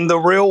in the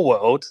real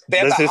world,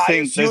 there's this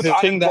thing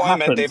that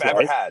happens. They've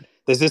ever had.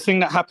 There's this thing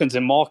that happens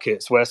in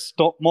markets where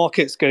stock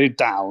markets go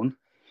down,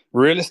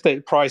 real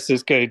estate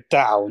prices go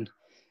down,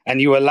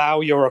 and you allow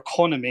your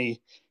economy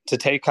to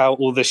take out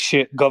all the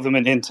shit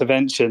government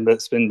intervention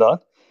that's been done.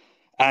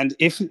 And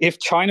if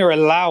China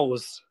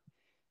allows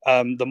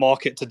the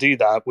market to do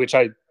that, which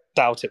I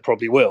doubt it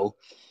probably will,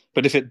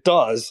 but if it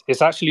does,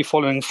 it's actually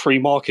following free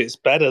markets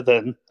better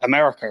than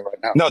America right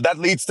now. No, that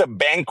leads to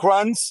bank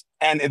runs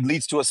and it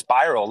leads to a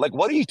spiral. Like,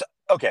 what are you...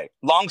 Okay,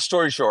 long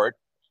story short,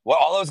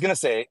 all I was going to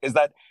say is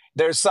that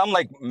there's some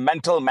like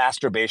mental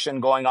masturbation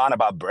going on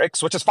about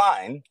BRICS, which is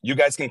fine. You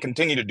guys can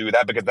continue to do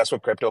that because that's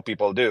what crypto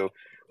people do.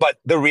 But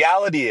the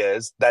reality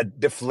is that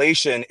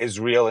deflation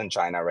is real in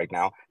China right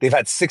now. They've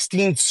had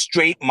 16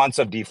 straight months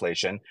of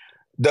deflation.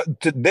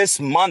 This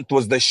month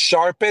was the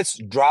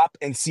sharpest drop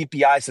in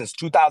CPI since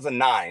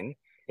 2009,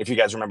 if you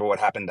guys remember what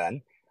happened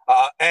then.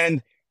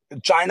 And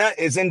China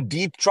is in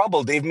deep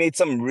trouble. They've made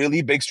some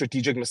really big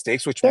strategic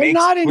mistakes, which They're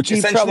not in deep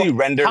essentially trouble.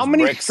 renders How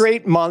many BRICS.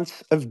 straight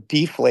months of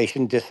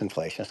deflation,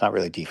 disinflation? It's not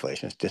really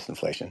deflation, it's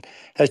disinflation.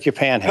 Has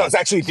Japan had No, it's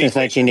actually since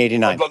deflation.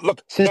 1989? Since Look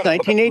up the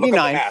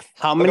 1989, math.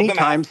 how many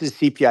times has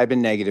CPI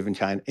been negative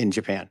in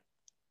Japan?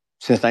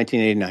 Since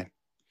 1989.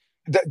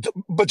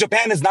 But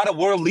Japan is not a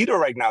world leader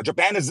right now.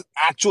 Japan is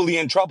actually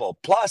in trouble.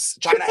 Plus,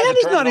 China Japan has a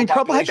is not in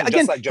trouble. population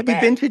just like Japan.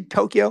 Have you been to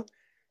Tokyo?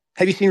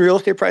 Have you seen real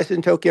estate prices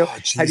in Tokyo? Oh,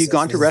 have you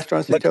gone to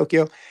restaurants in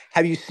Tokyo?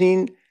 Have you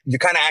seen? You're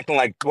kind of acting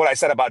like what I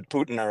said about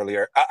Putin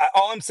earlier.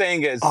 All I'm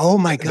saying is, oh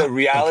my God, the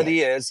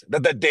reality is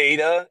that the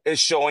data is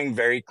showing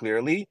very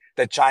clearly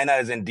that China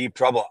is in deep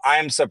trouble. I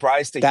am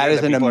surprised to hear that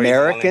is an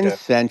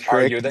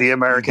American-centric. The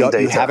American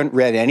data. You haven't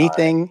read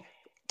anything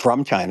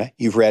from China.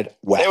 You've read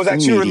Western media. It was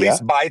actually media.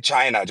 released by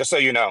China, just so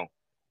you know.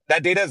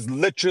 That data is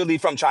literally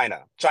from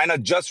China. China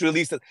just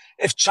released it.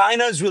 If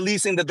China is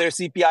releasing that their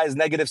CPI is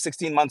negative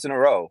 16 months in a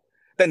row,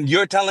 then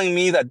you're telling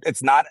me that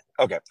it's not?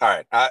 Okay, all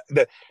right.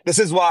 This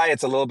is why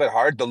it's a little bit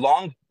hard. The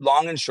long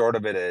and short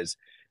of it is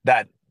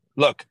that,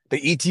 look,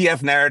 the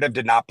ETF narrative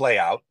did not play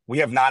out. We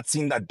have not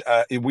seen that.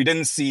 We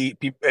didn't see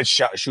it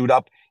shoot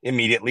up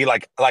immediately.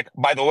 Like,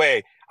 by the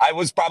way, I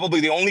was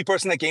probably the only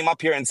person that came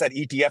up here and said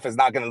ETF is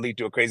not going to lead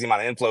to a crazy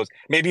amount of inflows.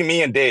 Maybe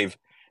me and Dave.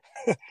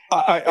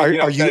 Are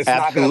you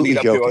absolutely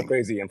joking? To a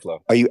crazy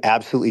inflow. Are you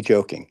absolutely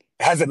joking?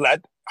 Has it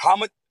led? How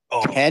much?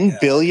 $10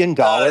 billion in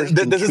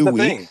 2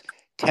 weeks.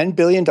 $10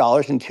 billion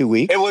in 2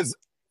 weeks. It was.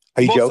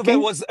 Are you most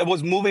joking? Of it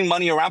was moving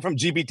money around from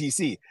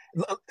GBTC.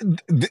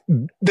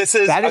 This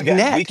is that is again.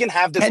 Net. We can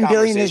have this. $10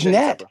 billion is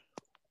net.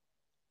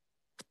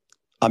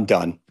 I'm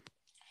done.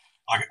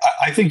 Look,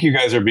 I think you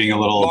guys are being a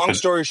little. Long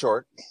story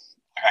short,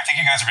 I think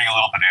you guys are being a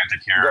little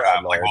pedantic here.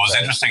 What was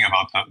interesting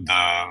about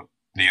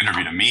the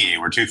interview to me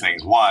were two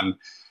things. One,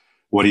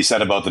 what he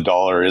said about the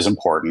dollar is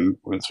important,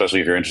 especially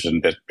if you're interested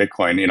in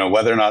Bitcoin. You know,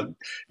 whether or not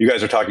you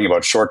guys are talking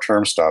about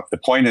short-term stuff, the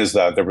point is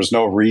that there was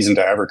no reason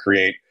to ever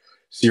create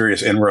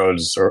serious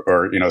inroads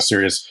or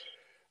serious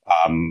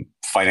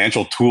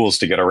financial tools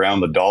to get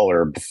around the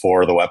dollar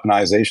before the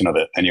weaponization of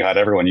it. And you had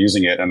everyone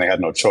using it and they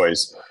had no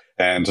choice.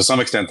 And to some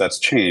extent that's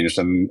changed,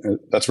 and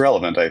that's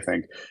relevant, I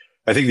think.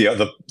 I think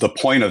the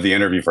point of the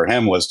interview for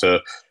him was to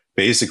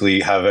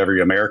basically have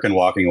every American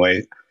walking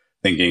away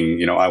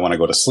thinking, I want to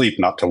go to sleep,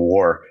 not to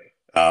war.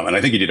 And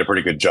I think he did a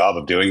pretty good job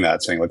of doing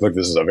that, saying, look,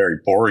 this is a very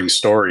boring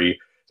story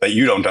that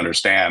you don't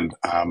understand.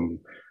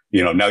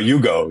 Now you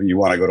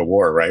want to go to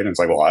war, right? And it's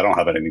like, well, I don't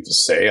have anything to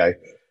say.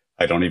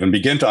 I don't even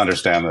begin to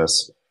understand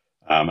this.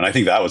 And I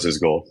think that was his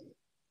goal.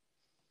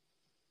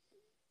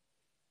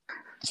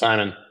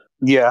 Simon.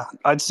 Yeah,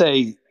 I'd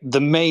say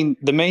the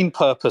main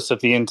purpose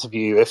of the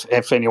interview,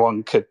 if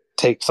anyone could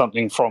take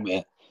something from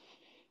it,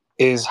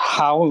 is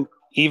how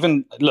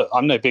look,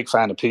 I'm no big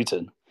fan of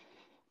Putin,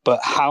 but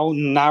how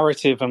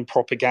narrative and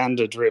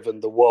propaganda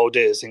driven the world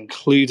is,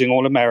 including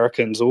all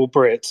Americans, all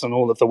Brits, and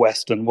all of the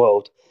Western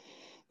world.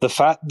 The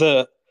fact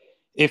that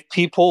if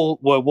people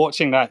were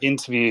watching that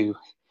interview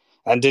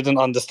and didn't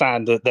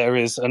understand that there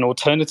is an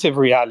alternative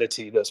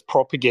reality that's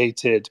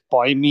propagated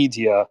by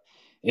media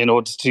in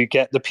order to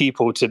get the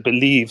people to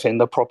believe in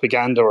the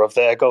propaganda of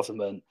their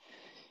government.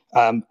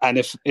 And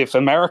if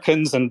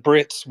Americans and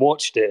Brits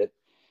watched it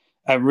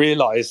and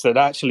realized that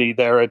actually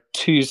there are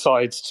two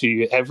sides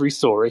to every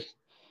story,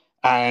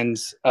 and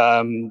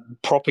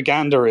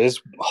propaganda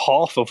is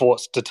half of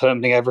what's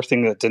determining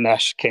everything that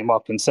Dinesh came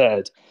up and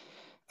said.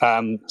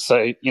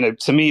 So,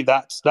 to me,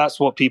 that's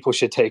what people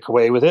should take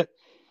away with it.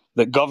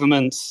 That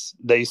governments,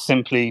 they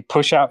simply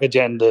push out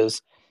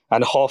agendas,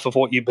 and half of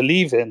what you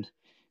believe in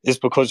is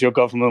because your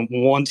government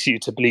wants you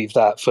to believe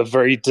that for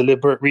very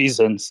deliberate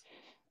reasons.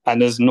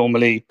 And there's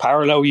normally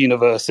parallel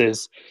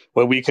universes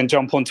where we can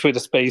jump on Twitter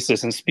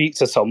Spaces and speak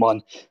to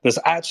someone that's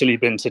actually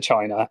been to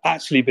China,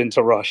 actually been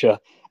to Russia,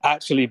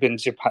 actually been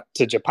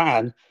to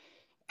Japan,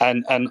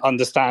 and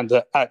understand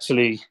that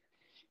actually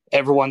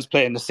everyone's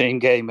playing the same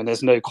game and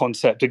there's no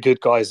concept of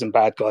good guys and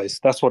bad guys.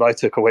 That's what I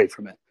took away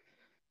from it.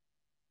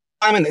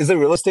 Simon, is the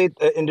real estate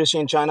industry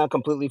in China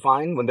completely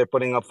fine when they're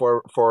putting up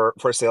for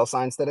sale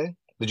signs today?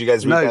 Did you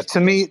guys read that? To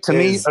me,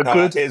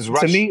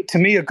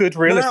 a good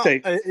real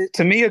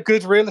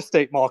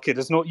estate market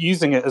is not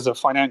using it as a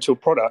financial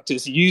product.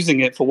 It's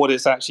using it for what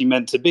it's actually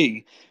meant to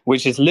be,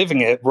 which is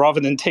living it, rather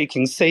than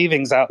taking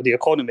savings out of the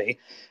economy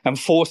and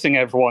forcing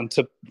everyone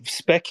to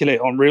speculate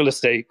on real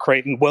estate,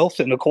 creating wealth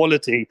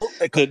inequality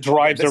that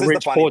drives a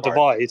rich-poor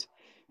divide,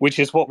 which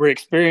is what we're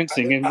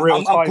experiencing in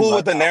real time. I'm cool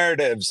with the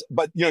narratives,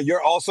 but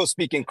you're also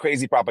speaking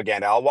crazy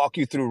propaganda. I'll walk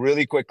you through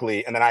really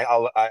quickly, and then I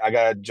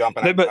gotta jump.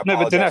 And but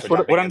Dinesh,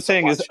 what I'm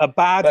saying is a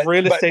bad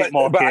real estate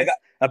market.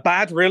 A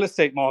bad real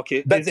estate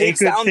market that takes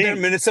down their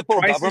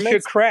municipal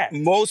governments.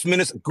 Most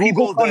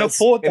Google can't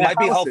afford. It might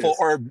be helpful.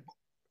 Or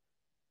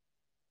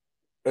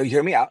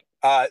hear me out.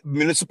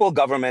 Municipal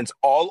governments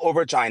all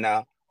over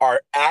China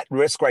are at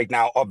risk right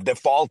now of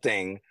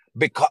defaulting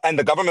and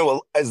the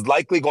government is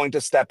likely going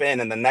to step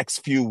in the next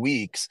few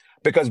weeks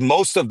because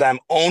most of them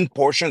own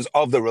portions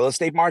of the real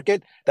estate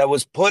market that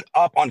was put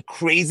up on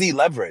crazy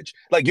leverage.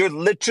 Like, you're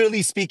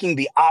literally speaking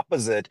the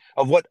opposite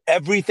of what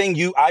everything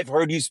I've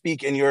heard you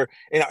speak in our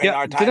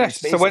time and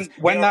spaces. So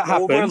when that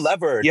happens,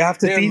 you have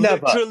to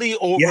delever. Literally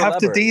over-levered. You have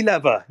to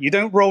delever. You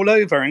don't roll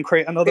over and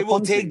create another. It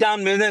will take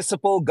down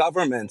municipal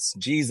governments.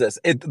 Jesus,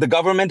 the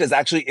government is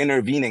actually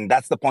intervening.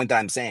 That's the point that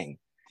I'm saying.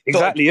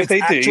 Exactly. So if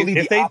they do,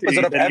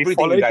 then you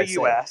follow the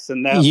US,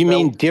 and you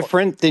mean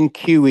different than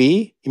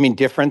QE? You mean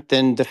different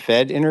than the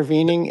Fed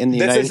intervening in the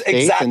United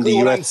States and the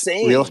US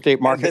real estate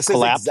market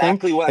collapsing?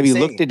 Have you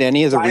looked at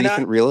any of the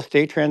recent real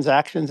estate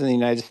transactions in the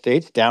United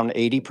States, down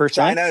 80%?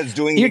 China is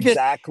doing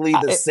exactly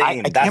the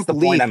same. That's the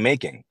point I'm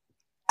making.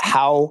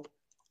 How,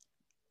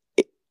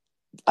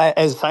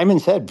 as Simon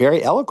said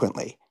very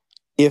eloquently,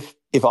 if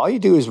all you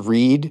do is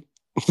read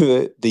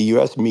the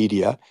US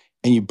media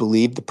and you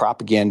believe the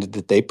propaganda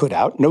that they put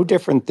out, no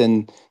different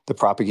than the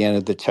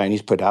propaganda the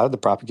Chinese put out, the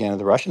propaganda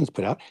the Russians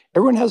put out.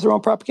 Everyone has their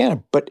own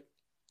propaganda. But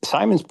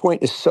Simon's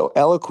point is so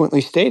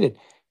eloquently stated.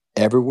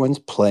 Everyone's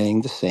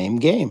playing the same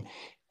game.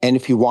 And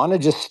if you want to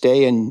just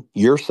stay in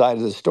your side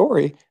of the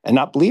story and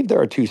not believe there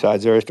are two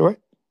sides of the story,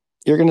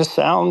 you're going to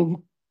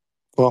sound,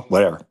 well,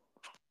 whatever.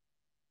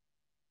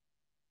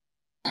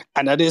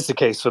 And that is the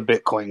case for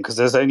Bitcoin, because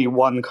there's only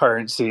one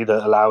currency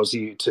that allows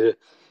you to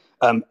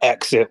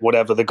exit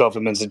whatever the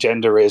government's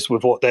agenda is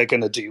with what they're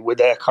going to do with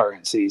their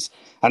currencies.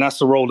 And that's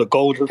the role that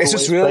gold has It's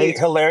just really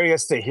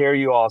hilarious to hear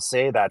you all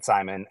say that,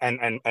 Simon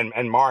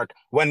and Mark,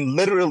 when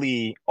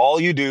literally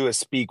all you do is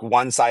speak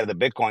one side of the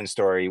Bitcoin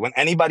story. When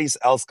anybody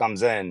else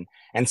comes in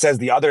and says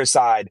the other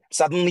side,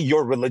 suddenly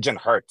your religion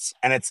hurts.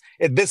 And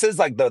this is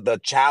like the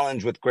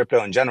challenge with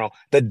crypto in general.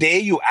 The day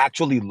you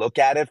actually look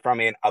at it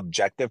from an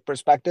objective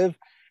perspective,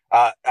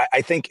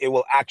 I think it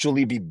will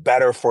actually be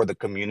better for the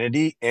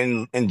community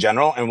in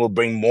general, and will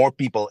bring more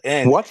people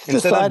in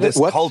instead of this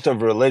cult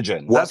of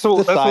religion. What's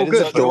the side of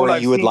the story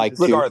you would like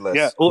to?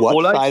 Regardless,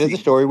 what side of the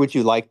story would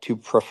you like to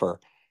prefer?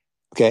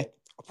 Okay,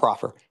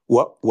 proffer.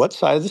 What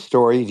side of the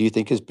story do you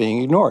think is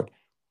being ignored?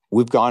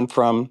 We've gone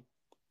from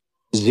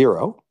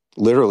zero,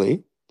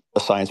 literally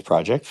a science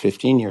project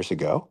 15 years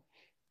ago,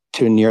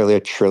 to nearly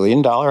 $1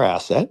 trillion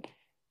asset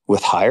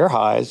with higher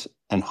highs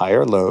and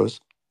higher lows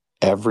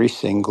every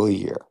single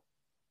year.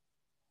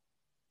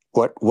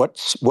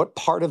 What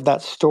part of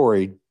that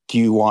story do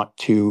you want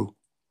to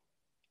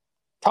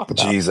talk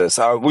about? Jesus,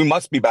 we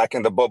must be back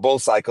in the bull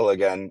cycle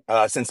again,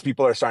 since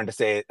people are starting to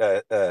say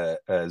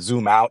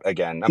zoom out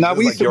again. No,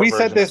 we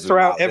said this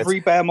throughout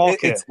every bear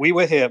market. We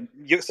were here.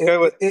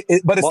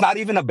 But it's not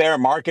even a bear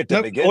market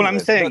to begin with.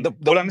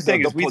 All I'm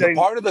saying is the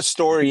part of the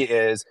story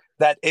is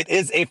that it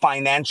is a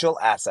financial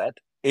asset.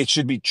 It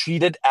should be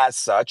treated as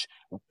such.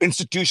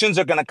 Institutions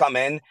are going to come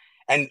in.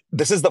 And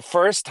this is the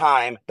first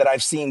time that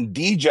I've seen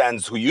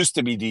degens who used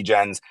to be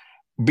degens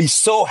be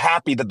so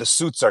happy that the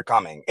suits are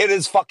coming. It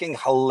is fucking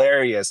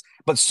hilarious.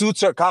 But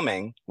suits are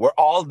coming. We're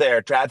all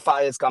there.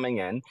 TradFi is coming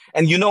in.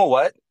 And you know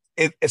what?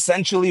 It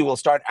essentially will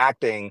start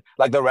acting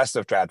like the rest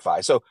of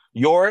TradFi. So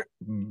your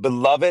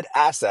beloved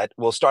asset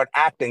will start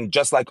acting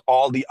just like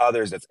all the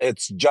others.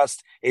 It's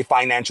just a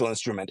financial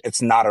instrument.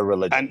 It's not a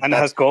religion. And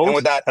has gold? And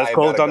with that, has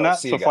gold done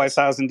that for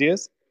 5,000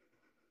 years?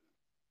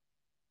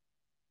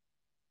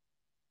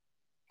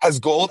 Has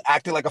gold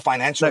acted like a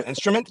financial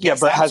instrument? Yeah,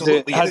 yes, but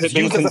absolutely. Has it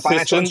been used consistent? As a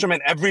financial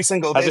instrument every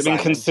single day? Has it been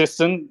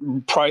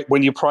consistent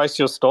when you price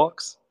your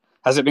stocks?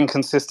 Has it been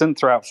consistent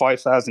throughout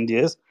 5,000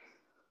 years?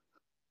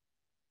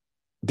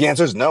 The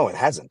answer is no, it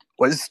hasn't.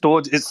 Well, it's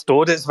stored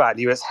its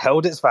value. It's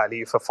held its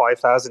value for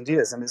 5,000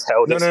 years, and it's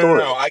held its story.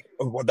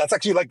 No. That's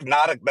actually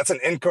that's an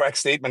incorrect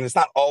statement. It's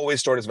not always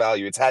stored its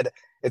value.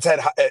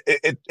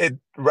 It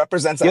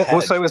represents a hedge.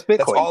 Well, so is Bitcoin.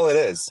 That's all it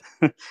is.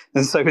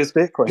 And so is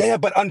Bitcoin. Yeah,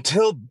 but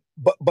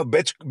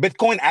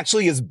Bitcoin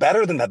actually is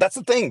better than that. That's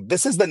the thing.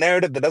 This is the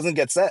narrative that doesn't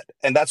get said.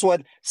 And that's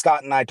what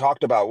Scott and I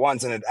talked about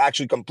once. And it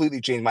actually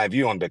completely changed my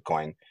view on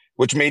Bitcoin,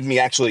 which made me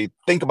actually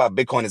think about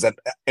Bitcoin as an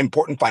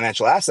important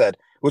financial asset,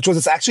 which was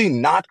it's actually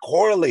not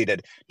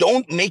correlated.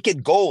 Don't make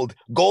it gold.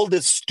 Gold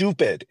is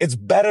stupid. It's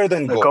better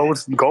than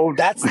gold. Gold.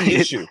 That's the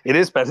issue. It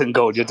is better than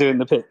gold. You're doing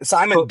the pitch.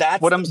 Simon,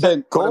 that's what I'm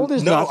saying. Gold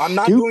is not I'm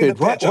not stupid. doing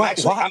the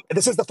pitch.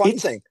 This is the funny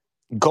thing.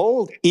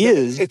 Gold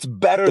is it's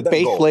better the than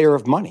base gold. layer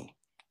of money.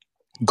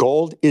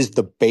 Gold is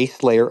the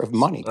base layer of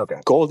money.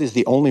 Okay. Gold is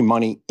the only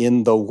money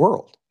in the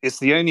world. It's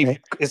the only. Okay?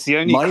 It's the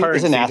only money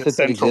currency is an asset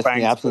that exists in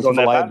the absence of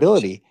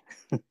liability.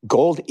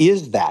 Gold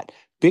is that.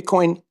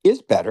 Bitcoin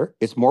is better.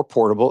 It's more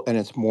portable and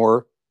it's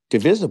more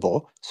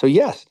divisible. So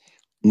yes,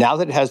 now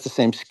that it has the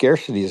same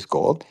scarcity as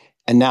gold,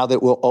 and now that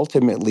it will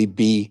ultimately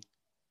be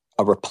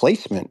a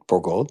replacement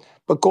for gold,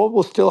 but gold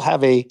will still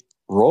have a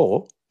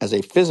role as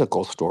a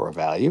physical store of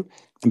value,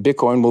 and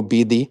Bitcoin will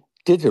be the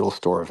digital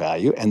store of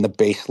value and the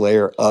base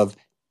layer of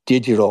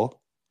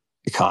digital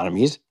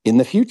economies in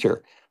the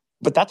future.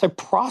 But that's a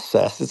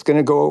process that's going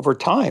to go over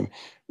time.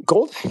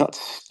 gold is not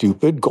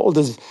stupid. Gold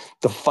is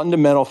the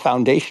fundamental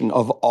foundation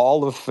of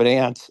all of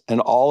finance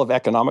and all of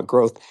economic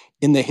growth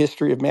in the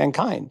history of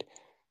mankind.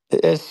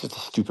 It's just a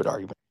stupid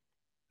argument.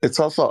 It's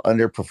also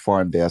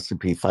underperformed the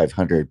S&P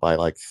 500 by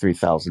like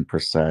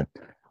 3,000%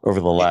 over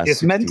the last It's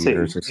 60 meant to.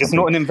 years or something. It's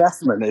not an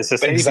investment. It's a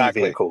saving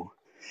vehicle.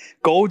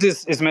 Gold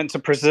is meant to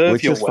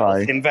preserve your wealth.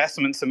 Fine.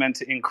 Investments are meant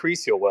to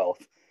increase your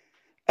wealth.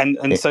 And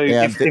so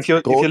if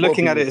you're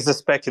looking at it as a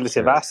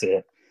speculative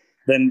asset,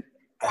 then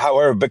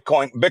however,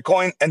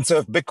 Bitcoin, and so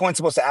if Bitcoin's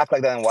supposed to act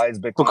like that, then why is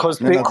Bitcoin? Because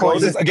Bitcoin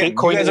is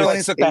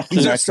again.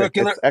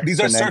 These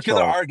are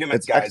circular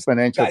arguments, guys.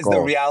 Guys,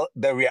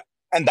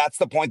 and that's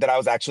the point that I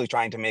was actually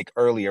trying to make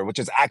earlier, which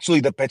is actually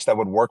the pitch that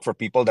would work for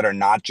people that are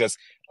not just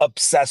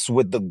obsessed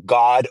with the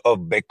god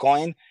of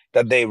Bitcoin,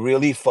 that they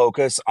really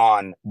focus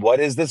on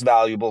what is this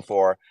valuable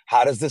for?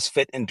 How does this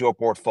fit into a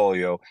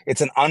portfolio?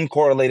 It's an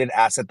uncorrelated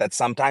asset that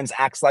sometimes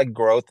acts like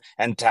growth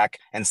and tech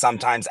and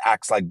sometimes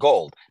acts like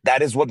gold.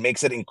 That is what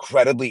makes it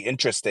incredibly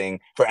interesting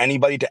for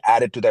anybody to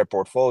add it to their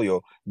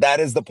portfolio. That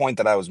is the point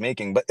that I was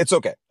making, but it's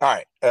okay. All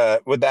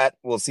right. With that,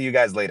 we'll see you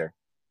guys later.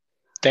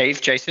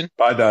 Dave, Jason?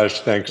 Bye, Dash.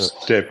 Thanks,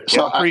 Dave.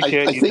 So I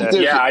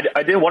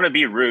didn't want to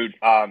be rude,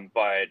 but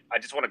I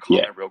just want to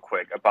comment real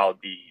quick about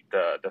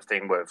the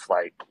thing with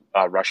like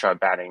Russia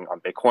banning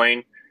on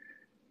Bitcoin.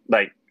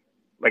 Like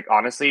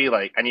honestly,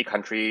 like any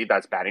country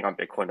that's banning on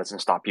Bitcoin doesn't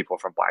stop people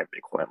from buying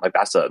Bitcoin. Like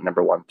that's the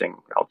number one thing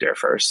out there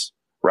first,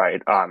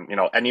 right?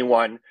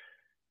 Anyone.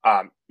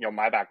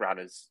 My background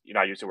is,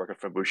 I used to work at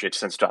Fabushit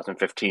since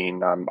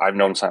 2015. I've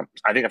known Sam.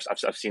 I think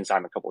I've seen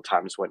Sam a couple of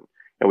times when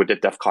we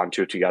did DEF CON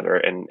 2 together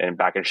and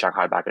back in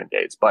Shanghai back in the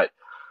days. But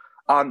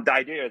the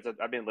idea is that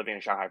I've been living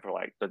in Shanghai for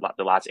like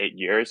the last 8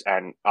 years,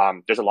 and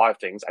there's a lot of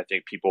things I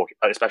think people,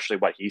 especially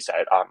what he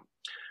said,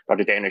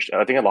 Dr. Danish.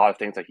 I think a lot of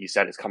things that he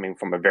said is coming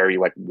from a very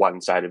like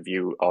one-sided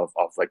view of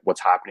like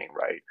what's happening,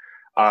 right?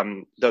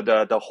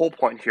 The whole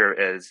point here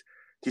is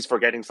he's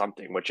forgetting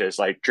something, which is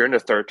like during the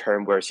third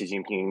term where Xi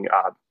Jinping,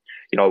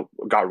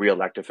 got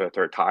reelected for the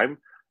third time,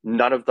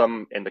 none of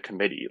them in the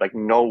committee, like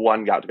no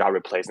one got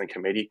replaced in the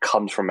committee,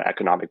 comes from an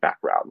economic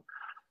background.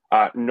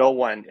 No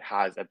one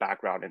has a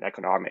background in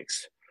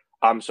economics.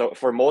 So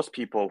for most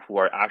people who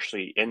are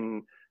actually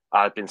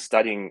been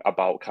studying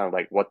about kind of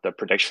like what the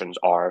predictions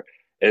are,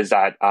 is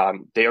that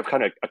they are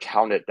kind of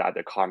accounted that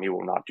the economy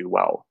will not do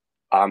well,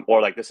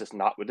 or like this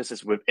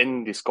is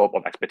within the scope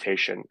of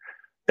expectation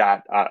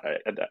that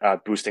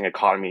boosting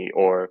economy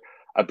or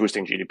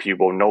boosting GDP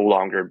will no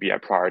longer be a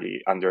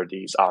priority under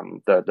these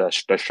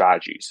the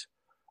strategies.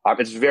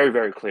 It's very,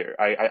 very clear.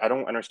 I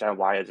don't understand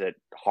why is it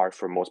hard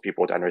for most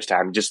people to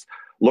understand. Just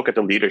look at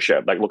the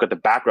leadership, like look at the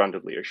background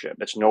of leadership.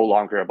 It's no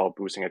longer about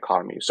boosting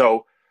economy.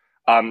 So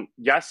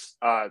yes,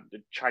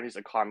 the Chinese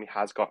economy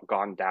has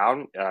gone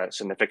down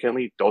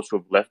significantly. Those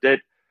who've lived it,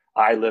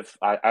 I lived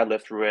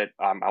through it.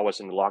 I was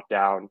in the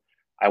lockdown.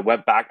 I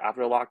went back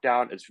after the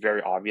lockdown. It's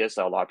very obvious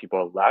that a lot of people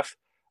have left.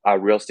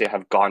 Real estate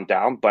have gone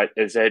down, but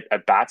is it a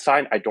bad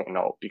sign? I don't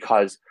know,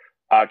 because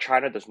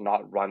China does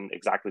not run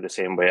exactly the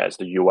same way as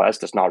the US,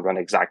 does not run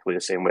exactly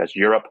the same way as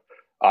Europe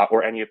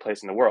or any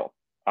place in the world.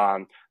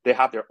 They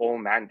have their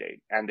own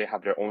mandate and they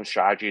have their own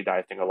strategy that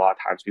I think a lot of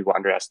times people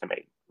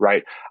underestimate,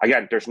 right?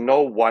 Again, there's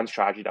no one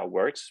strategy that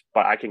works,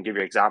 but I can give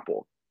you an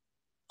example.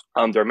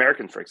 The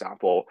Americans, for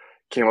example,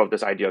 came up with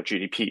this idea of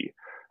GDP.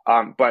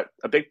 But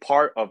a big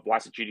part of why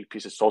the GDP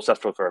is so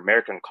successful for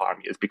American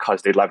economy is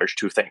because they leverage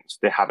two things.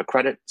 They have a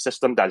credit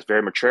system that's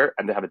very mature,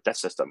 and they have a debt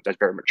system that's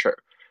very mature.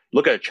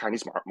 Look at the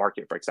Chinese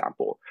market, for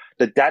example.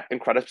 The debt and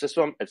credit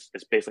system is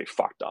basically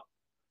fucked up,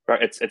 right?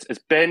 It's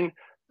been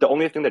the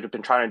only thing that they've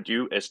been trying to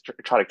do is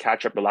try to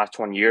catch up the last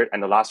 20 years,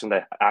 and the last thing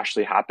that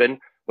actually happened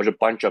was a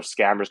bunch of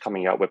scammers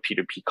coming out with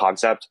P2P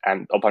concepts,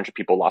 and a bunch of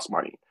people lost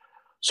money.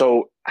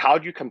 So how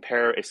do you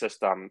compare a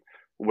system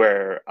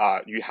where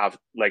you have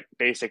like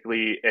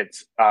basically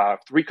it's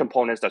three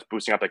components that's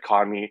boosting up the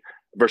economy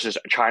versus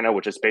China,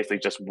 which is basically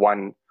just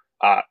one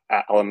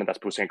element that's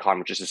boosting the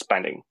economy, which is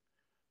spending,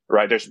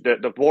 right? There's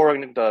the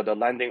borrowing, the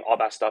lending, all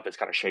that stuff is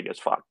kind of shady as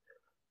fuck.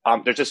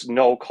 There's just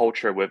no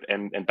culture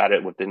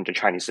embedded within the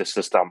Chinese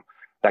system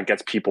that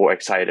gets people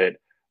excited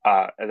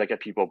and that get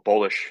people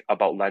bullish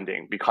about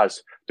lending,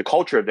 because the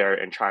culture there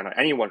in China,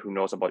 anyone who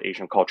knows about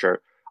Asian culture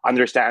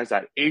understands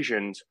that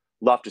Asians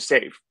love to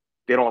save.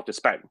 They don't love to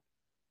spend.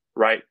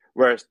 Right.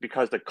 Whereas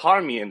because the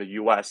economy in the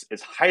US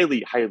is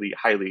highly, highly,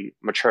 highly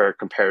mature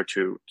compared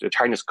to the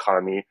Chinese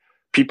economy,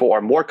 people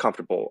are more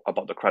comfortable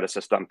about the credit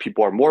system.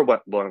 People are more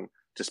willing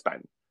to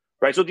spend.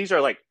 Right. So these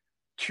are like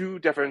two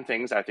different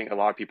things I think a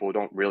lot of people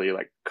don't really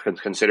like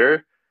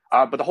consider.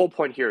 But the whole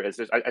point here is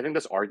I think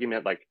this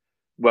argument, like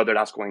whether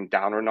that's going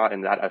down or not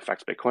and that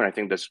affects Bitcoin, I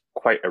think that's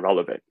quite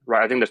irrelevant.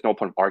 Right. I think there's no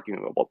point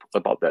arguing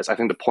about this. I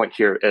think the point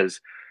here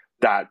is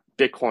that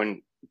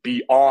Bitcoin,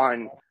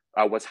 beyond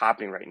what's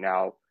happening right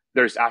now,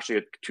 there's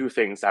actually two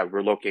things that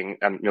we're looking,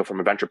 from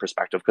a venture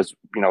perspective, because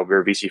we're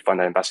a VC fund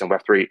that invests in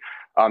Web3.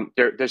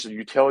 There's a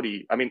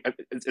utility. I mean,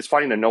 it's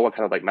funny that no one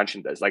kind of like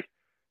mentioned this. Like,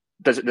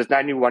 does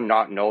anyone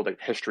not know the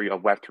history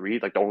of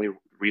Web3? Like, the only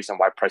reason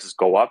why prices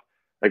go up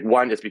Like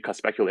one is because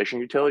speculation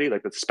utility,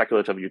 like the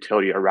speculative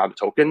utility around the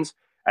tokens,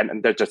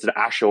 and there's just the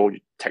actual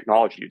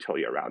technology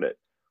utility around it.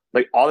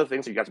 Like all the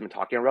things that you guys have been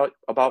talking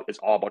about is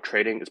all about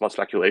trading, it's about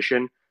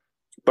speculation.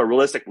 But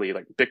realistically,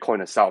 like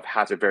Bitcoin itself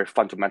has a very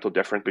fundamental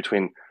difference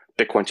between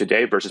Bitcoin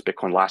today versus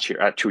Bitcoin last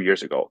year, 2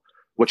 years ago,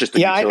 which is the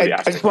utility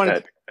aspect. I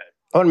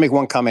want to make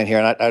one comment here,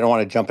 and I don't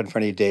want to jump in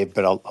front of you, Dave,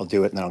 but I'll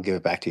do it and then I'll give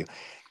it back to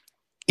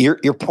you.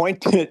 Your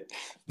point that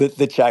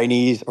the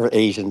Chinese or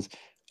Asians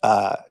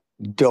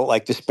don't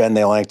like to spend,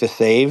 they like to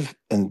save,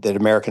 and that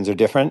Americans are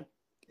different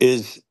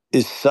is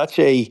such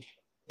a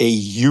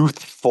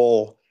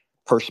youthful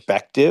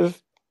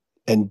perspective.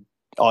 And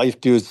all you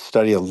have to do is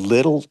study a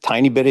little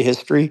tiny bit of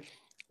history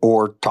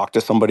or talk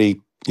to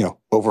somebody,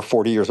 over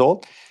 40 years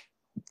old.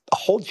 A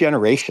whole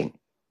generation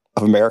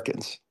of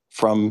Americans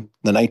from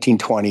the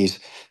 1920s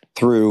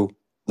through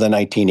the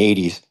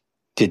 1980s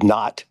did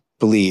not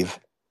believe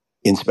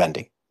in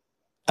spending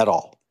at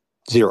all.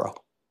 Zero.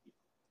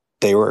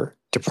 They were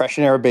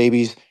Depression-era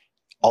babies.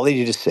 All they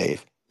did is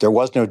save. There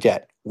was no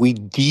debt. We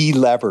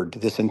de-levered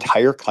this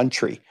entire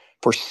country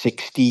for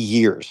 60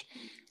 years.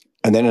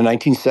 And then in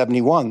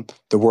 1971,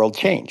 the world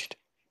changed.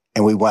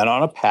 And we went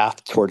on a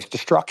path towards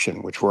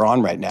destruction, which we're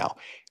on right now.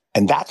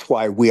 And that's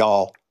why we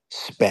all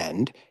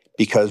spend,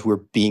 because we're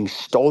being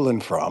stolen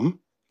from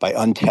by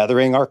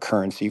untethering our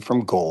currency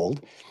from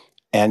gold.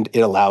 And it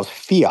allows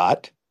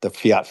fiat, the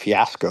fiat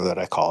fiasco that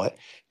I call it,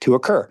 to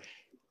occur.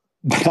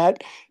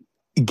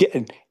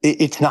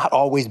 It's not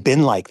always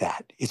been like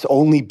that. It's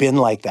only been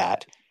like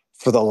that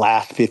for the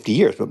last 50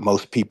 years. But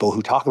most people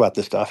who talk about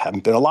this stuff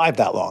haven't been alive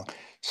that long.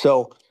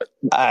 So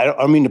I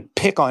don't mean to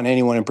pick on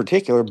anyone in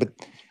particular, but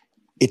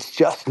it's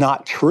just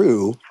not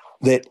true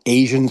that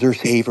Asians are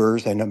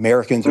savers and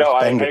Americans are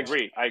spenders. No,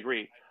 I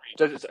agree.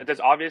 There's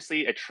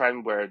obviously a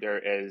trend where there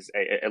is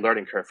a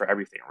learning curve for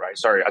everything, right?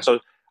 Sorry. So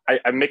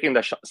I'm making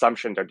the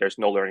assumption that there's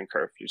no learning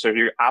curve. So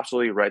you're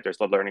absolutely right. There's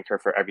the learning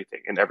curve for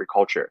everything in every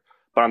culture.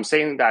 But I'm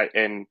saying that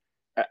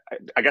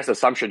I guess the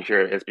assumption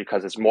here is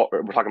because it's more,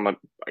 we're talking about,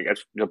 I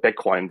guess,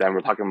 Bitcoin, then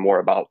we're talking more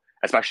about,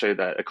 especially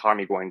the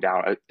economy going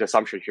down. The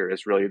assumption here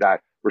is really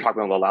that we're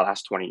talking about the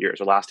last 20 years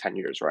or last 10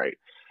 years, right?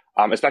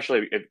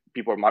 Especially if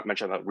people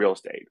mention real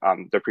estate.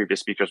 The previous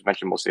speakers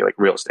mentioned mostly like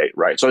real estate,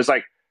 right? So it's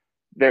like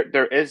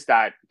there is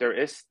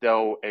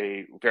still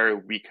a very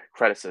weak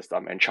credit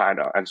system in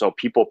China, and so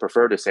people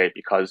prefer to save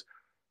because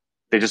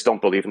they just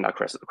don't believe in that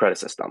credit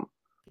system.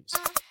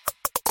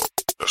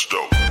 That's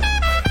dope.